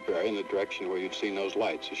the sump area in the direction where you'd seen those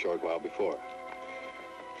lights a short while before.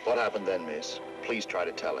 What happened then, miss? Please try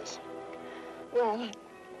to tell us. Well,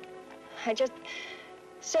 I just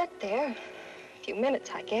sat there a few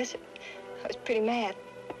minutes, I guess. I was pretty mad.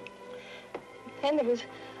 Then there was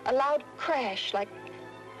a loud crash, like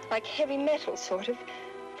heavy metal, sort of,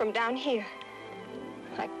 from down here.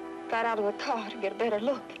 I got out of the car to get a better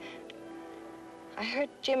look. I heard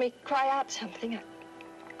Jimmy cry out something. I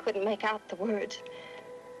couldn't make out the words.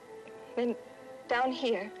 Then down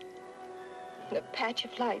here, in a patch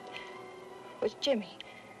of light, was Jimmy.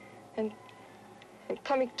 And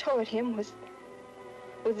coming toward him was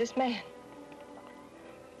this man.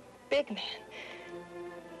 Big man.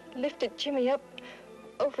 Lifted Jimmy up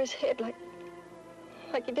over his head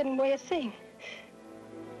like he didn't weigh a thing.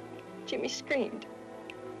 Jimmy screamed.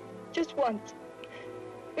 Just once,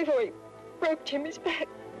 before he broke Jimmy's back.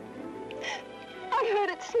 I heard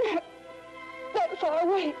it snap, not far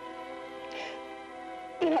away.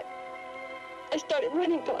 Then I started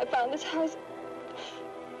running till I found this house.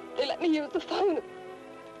 They let me use the phone.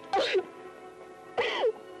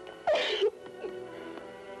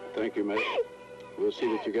 Thank you, mate. We'll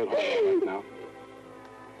see that you get home all right now.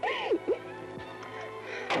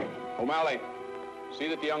 O'Malley, see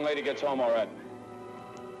that the young lady gets home all right.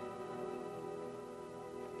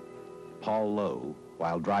 Paul Lowe,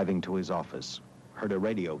 while driving to his office, heard a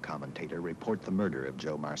radio commentator report the murder of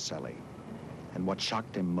Joe Marcelli. And what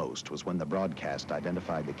shocked him most was when the broadcast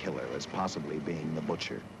identified the killer as possibly being the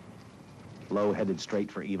butcher. Lowe headed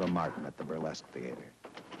straight for Eva Martin at the Burlesque Theater.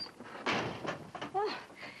 Oh,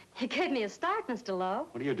 you gave me a start, Mr. Lowe.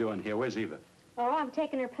 What are you doing here? Where's Eva? Oh, I'm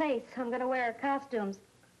taking her place. I'm going to wear her costumes.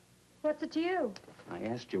 What's it to you? I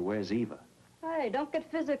asked you, where's Eva? Hey, don't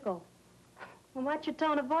get physical. Well, watch your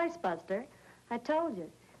tone of voice, Buster. I told you.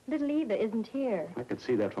 Little Eva isn't here. I could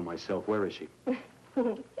see that for myself. Where is she?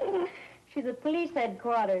 She's at police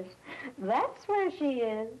headquarters. That's where she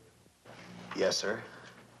is. Yes, sir.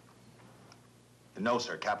 No,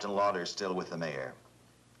 sir. Captain Lauder's still with the mayor.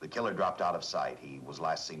 The killer dropped out of sight. He was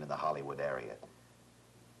last seen in the Hollywood area.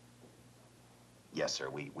 Yes, sir.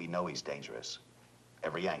 We know he's dangerous.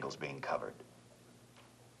 Every angle's being covered.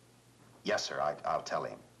 Yes, sir. I'll tell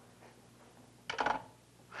him.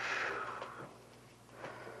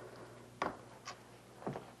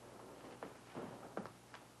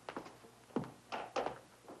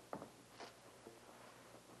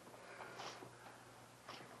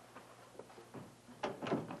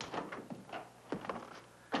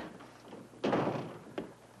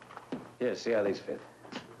 Here, see how these fit.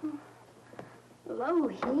 Low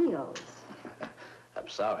heels. I'm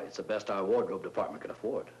sorry. It's the best our wardrobe department can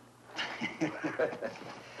afford.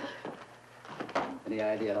 Any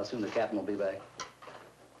idea how soon the captain will be back?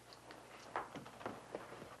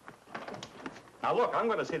 Now, look, I'm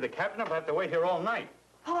going to see the captain. I'll have to wait here all night.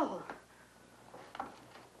 Paul.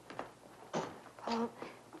 Paul,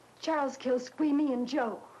 Charles killed Squeamy and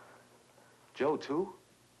Joe. Joe, too?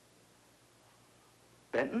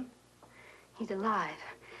 Benton? He's alive.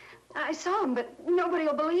 I saw him, but nobody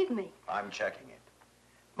will believe me. I'm checking it.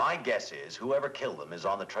 My guess is whoever killed them is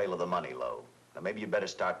on the trail of the money, Lowe. Now, maybe you better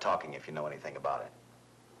start talking if you know anything about it.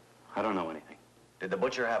 I don't know anything. Did the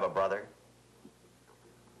butcher have a brother?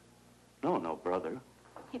 No, no brother.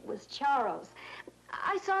 It was Charles.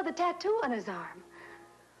 I saw the tattoo on his arm.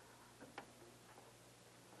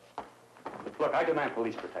 Look, I demand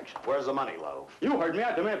police protection. Where's the money, Lowe? You heard me.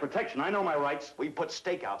 I demand protection. I know my rights. We put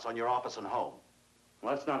stakeouts on your office and home.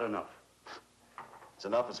 Well, that's not enough. It's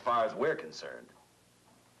enough as far as we're concerned.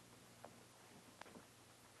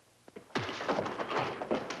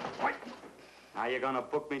 Now you gonna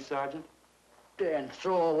book me, Sergeant? Then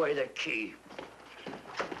throw away the key.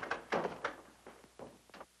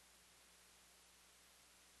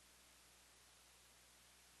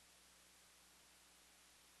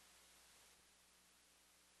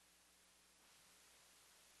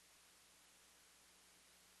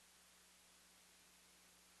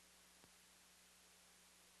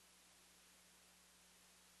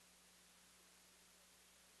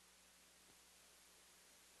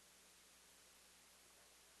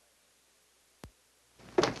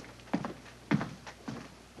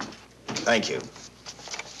 Thank you.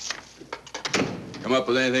 Come up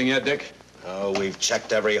with anything yet, Dick? Oh, we've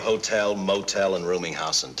checked every hotel, motel, and rooming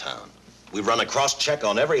house in town. We've run a cross-check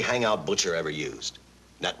on every hangout Butcher ever used.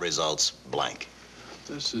 Net results, blank.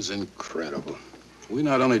 This is incredible. We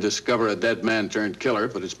not only discover a dead man turned killer,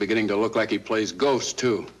 but it's beginning to look like he plays ghosts,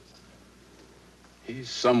 too. He's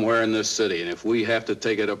somewhere in this city, and if we have to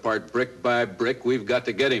take it apart brick by brick, we've got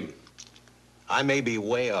to get him. I may be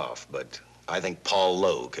way off, but I think Paul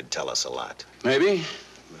Lowe could tell us a lot. Maybe,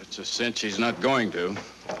 but it's a cinch he's not going to.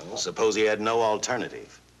 Well, suppose he had no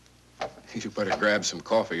alternative. You better grab some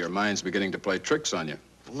coffee. Your mind's beginning to play tricks on you.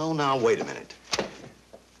 No, now, wait a minute.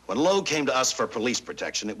 When Lowe came to us for police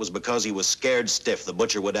protection, it was because he was scared stiff the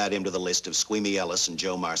Butcher would add him to the list of Squeamy Ellis and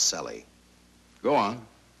Joe Marcelli. Go on.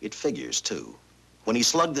 It figures, too. When he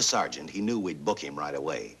slugged the sergeant, he knew we'd book him right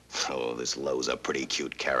away. Oh, this Lowe's a pretty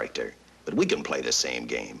cute character. But we can play the same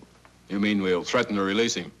game. You mean we'll threaten to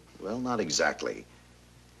release him? Well, not exactly.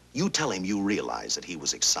 You tell him you realize that he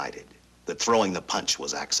was excited, that throwing the punch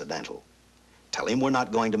was accidental. Tell him we're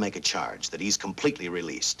not going to make a charge, that he's completely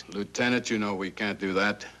released. Lieutenant, you know we can't do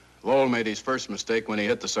that. Lowell made his first mistake when he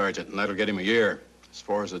hit the sergeant, and that'll get him a year. As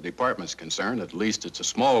far as the department's concerned, at least it's a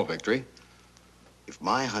small victory. If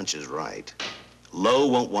my hunch is right, Lowe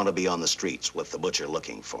won't want to be on the streets with the Butcher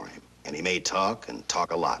looking for him. And he may talk, and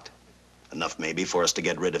talk a lot. Enough maybe for us to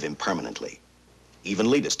get rid of him permanently. Even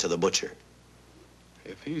lead us to the Butcher.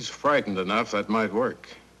 If he's frightened enough, that might work.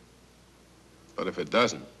 But if it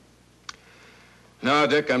doesn't... No,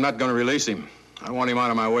 Dick, I'm not going to release him. I want him out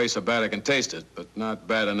of my way so bad I can taste it, but not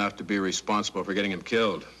bad enough to be responsible for getting him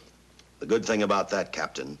killed. The good thing about that,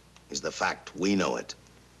 Captain, is the fact we know it,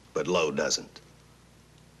 but Lowe doesn't.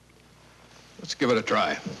 Let's give it a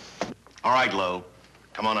try. All right, Lowe.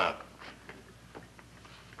 Come on out.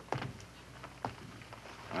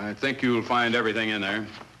 I think you'll find everything in there.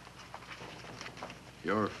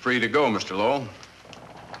 You're free to go, Mr. Lowell.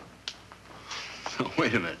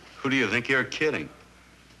 Wait a minute. Who do you think you're kidding?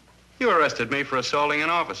 You arrested me for assaulting an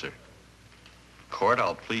officer. Court,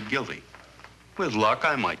 I'll plead guilty. With luck,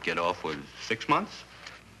 I might get off with 6 months.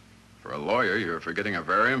 For a lawyer, you're forgetting a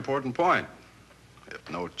very important point. If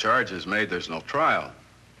no charge is made, there's no trial.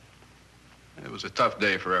 It was a tough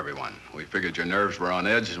day for everyone. We figured your nerves were on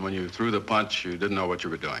edge, and when you threw the punch, you didn't know what you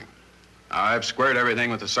were doing. I've squared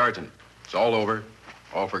everything with the sergeant. It's all over,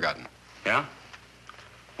 all forgotten. Yeah?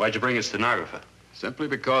 Why'd you bring a stenographer? Simply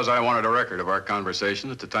because I wanted a record of our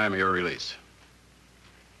conversation at the time of your release.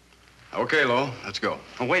 Okay, Lowell, let's go.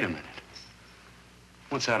 Oh, wait a minute.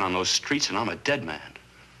 Once out on those streets and I'm a dead man.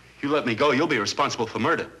 You let me go, you'll be responsible for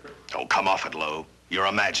murder. Oh, come off it, Lowe. You're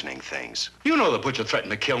imagining things. You know the Butcher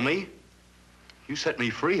threatened to kill me. You set me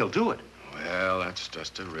free, he'll do it. Well, that's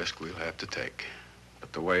just a risk we'll have to take.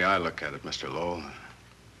 But the way I look at it, Mr. Lowell,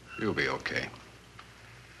 you'll be okay.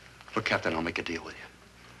 Look, Captain, I'll make a deal with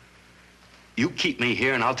you. You keep me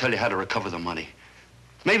here, and I'll tell you how to recover the money.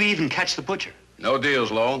 Maybe even catch the Butcher. No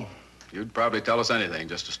deals, Lowell. You'd probably tell us anything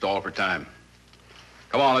just to stall for time.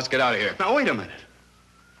 Come on, let's get out of here. Now, wait a minute.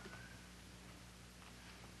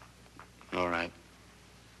 All right.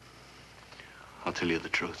 I'll tell you the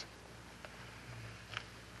truth.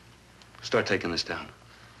 Start taking this down.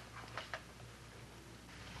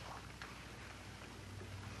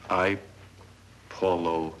 I, Paul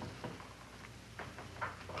Lowe,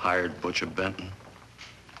 hired Butcher Benton,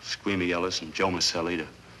 Squeamy Ellis, and Joe Marcelli to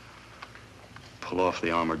pull off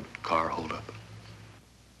the armored car holdup.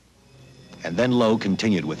 And then Lowe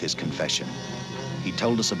continued with his confession. He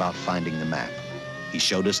told us about finding the map. He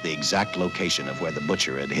showed us the exact location of where the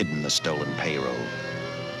Butcher had hidden the stolen payroll.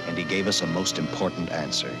 And he gave us a most important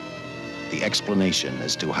answer. The explanation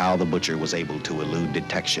as to how the Butcher was able to elude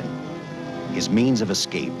detection. His means of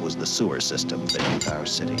escape was the sewer system beneath our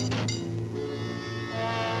city.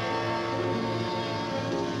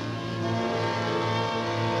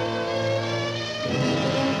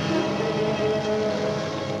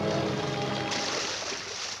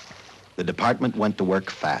 The department went to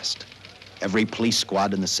work fast. Every police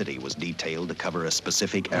squad in the city was detailed to cover a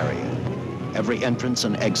specific area. Every entrance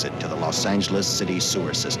and exit to the Los Angeles city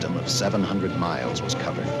sewer system of 700 miles was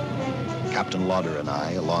covered. Captain Lauder and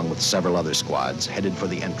I, along with several other squads, headed for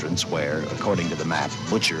the entrance where, according to the map,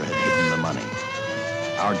 Butcher had hidden the money.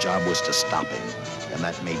 Our job was to stop him, and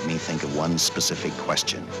that made me think of one specific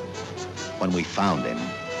question. When we found him,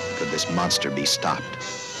 could this monster be stopped?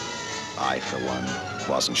 I, for one,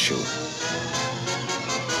 wasn't sure.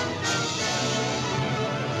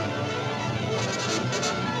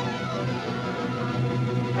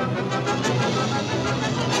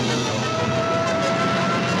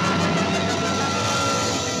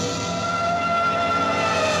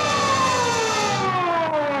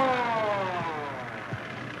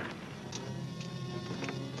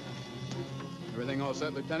 Everything all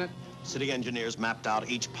set, Lieutenant? City engineers mapped out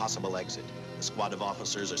each possible exit. A squad of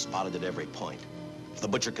officers are spotted at every point. If the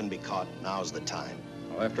Butcher can be caught, now's the time.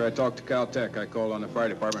 Well, after I talked to Caltech, I called on the fire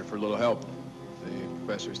department for a little help. The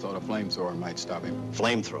professors thought a flamethrower might stop him.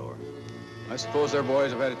 Flamethrower? I suppose their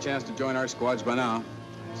boys have had a chance to join our squads by now.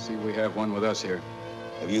 I see we have one with us here.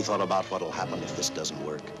 Have you thought about what'll happen if this doesn't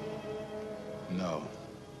work? No.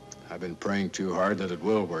 I've been praying too hard that it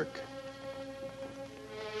will work.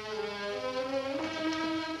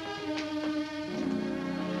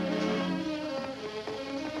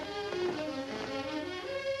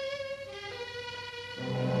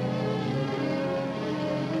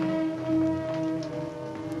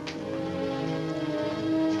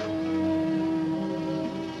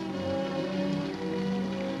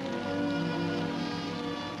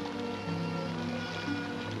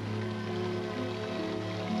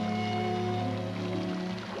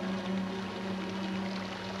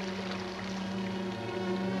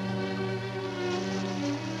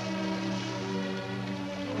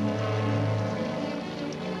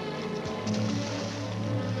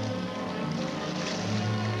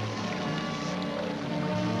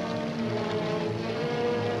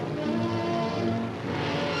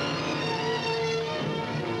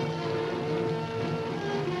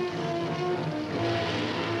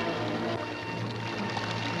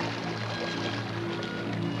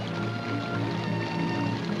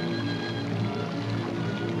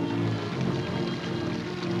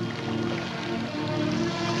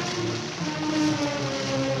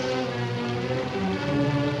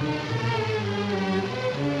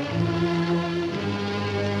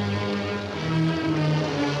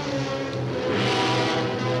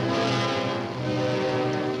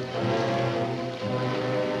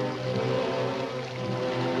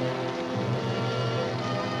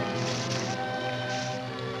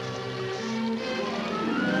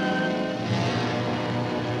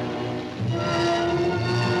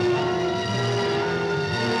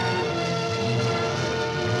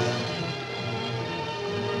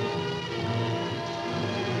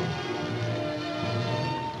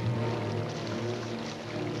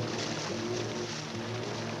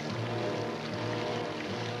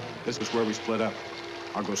 This is where we split up.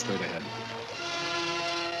 I'll go straight ahead.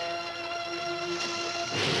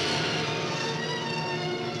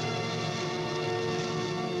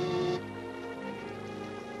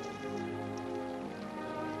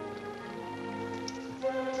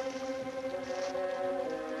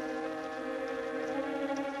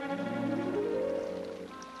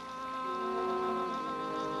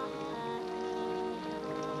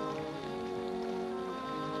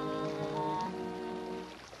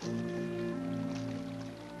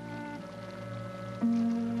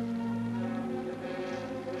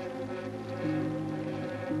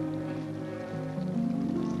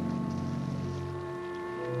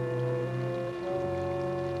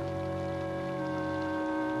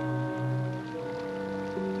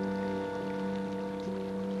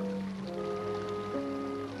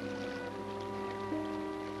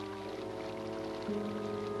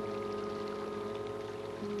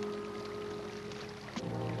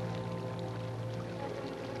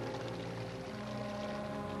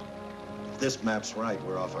 If this map's right,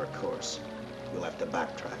 we're off our course. We'll have to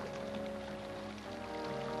backtrack.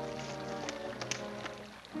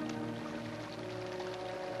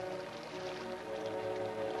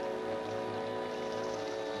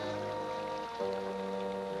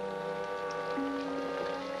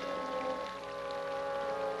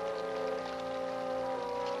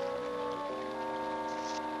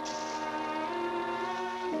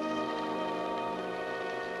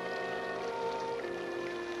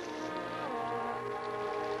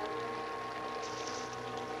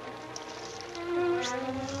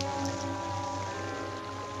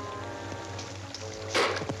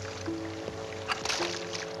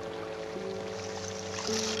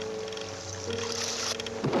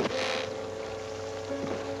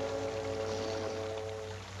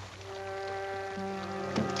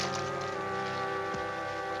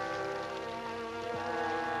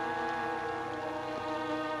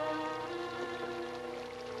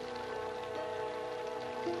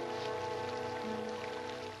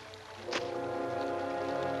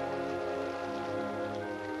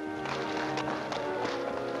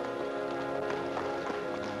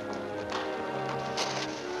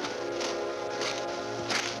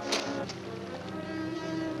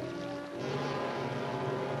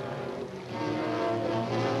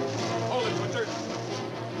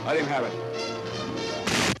 Let him have it.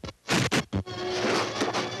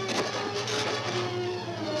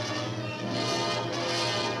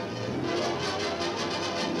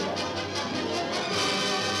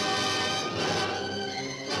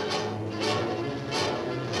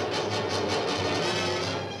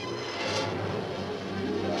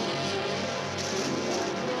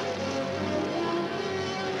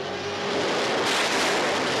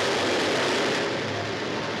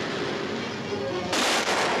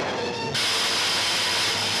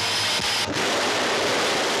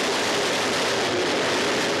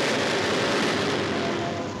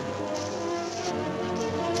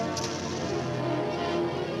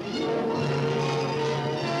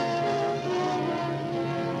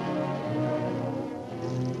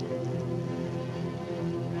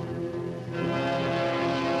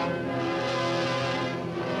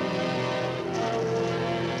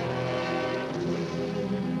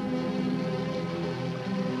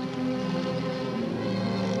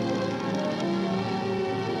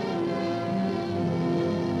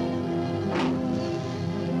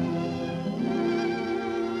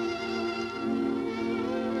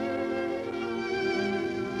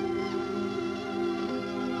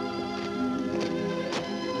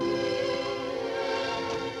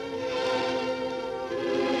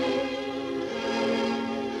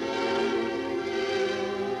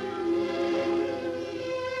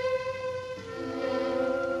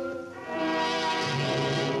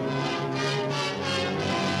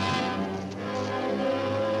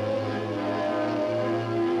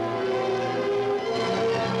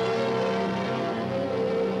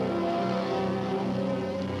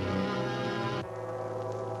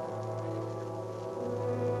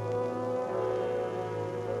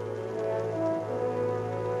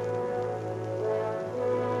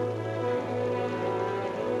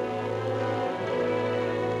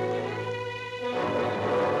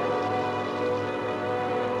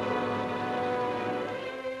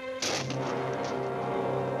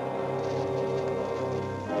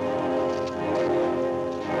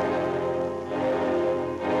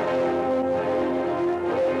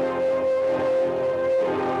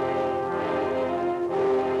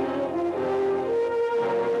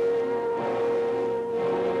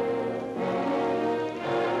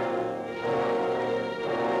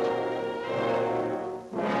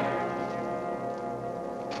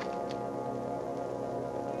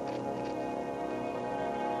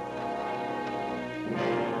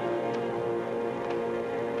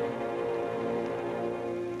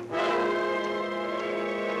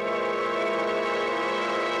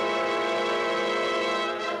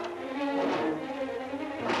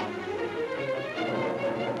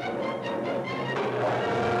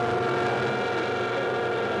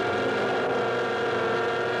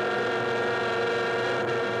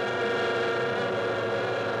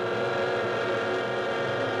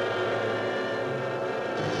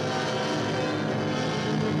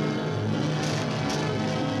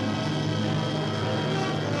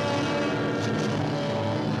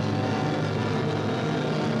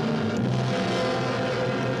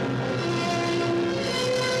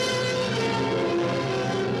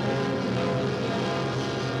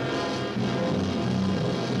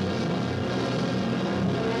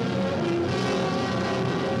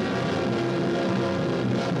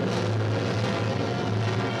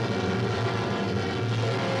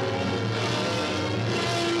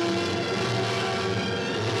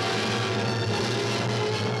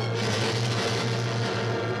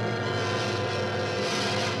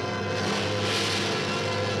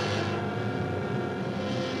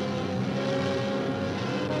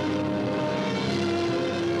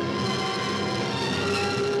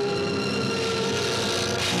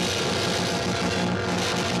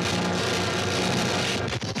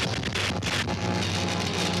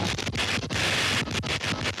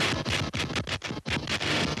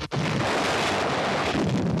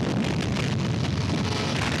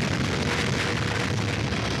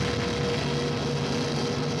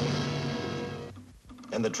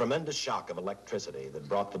 And the tremendous shock of electricity that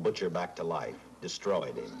brought the butcher back to life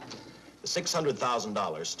destroyed him. The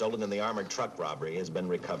 $600,000 stolen in the armored truck robbery has been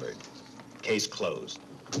recovered. Case closed.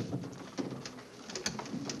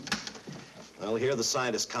 Well, here are the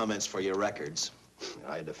scientist's comments for your records.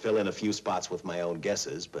 I had to fill in a few spots with my own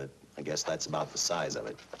guesses, but I guess that's about the size of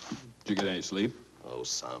it. Did you get any sleep? Oh,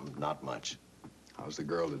 some. Not much. How's the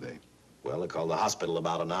girl today? Well, I called the hospital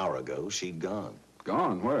about an hour ago. She'd gone.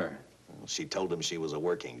 Gone? Where? Well, she told him she was a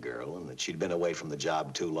working girl and that she'd been away from the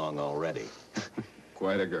job too long already.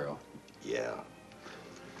 Quite a girl. Yeah.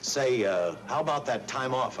 Say, how about that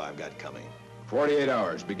time off I've got coming? 48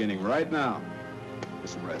 hours, beginning right now. Get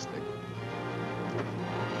some rest, Dick.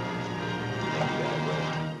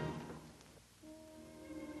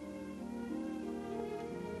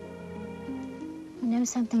 know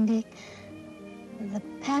something, Dick? The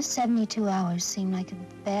past 72 hours seem like a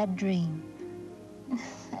bad dream.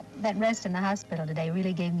 That rest in the hospital today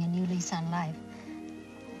really gave me a new lease on life.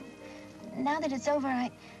 Now that it's over, I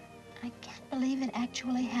can't believe it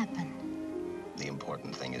actually happened. The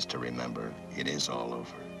important thing is to remember it is all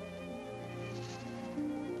over.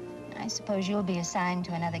 I suppose you'll be assigned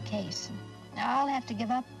to another case. I'll have to give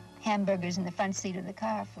up hamburgers in the front seat of the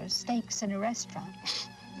car for steaks in a restaurant.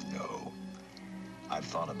 No, I've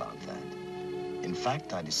thought about that. In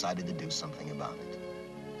fact, I decided to do something about it.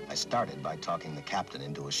 I started by talking the captain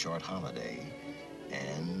into a short holiday,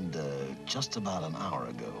 and just about an hour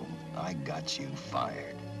ago, I got you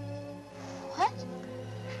fired. What?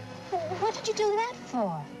 What did you do that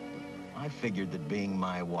for? I figured that being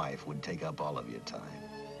my wife would take up all of your time.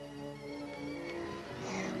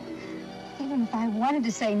 Even if I wanted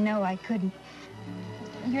to say no, I couldn't.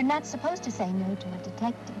 You're not supposed to say no to a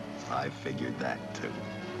detective. I figured that, too.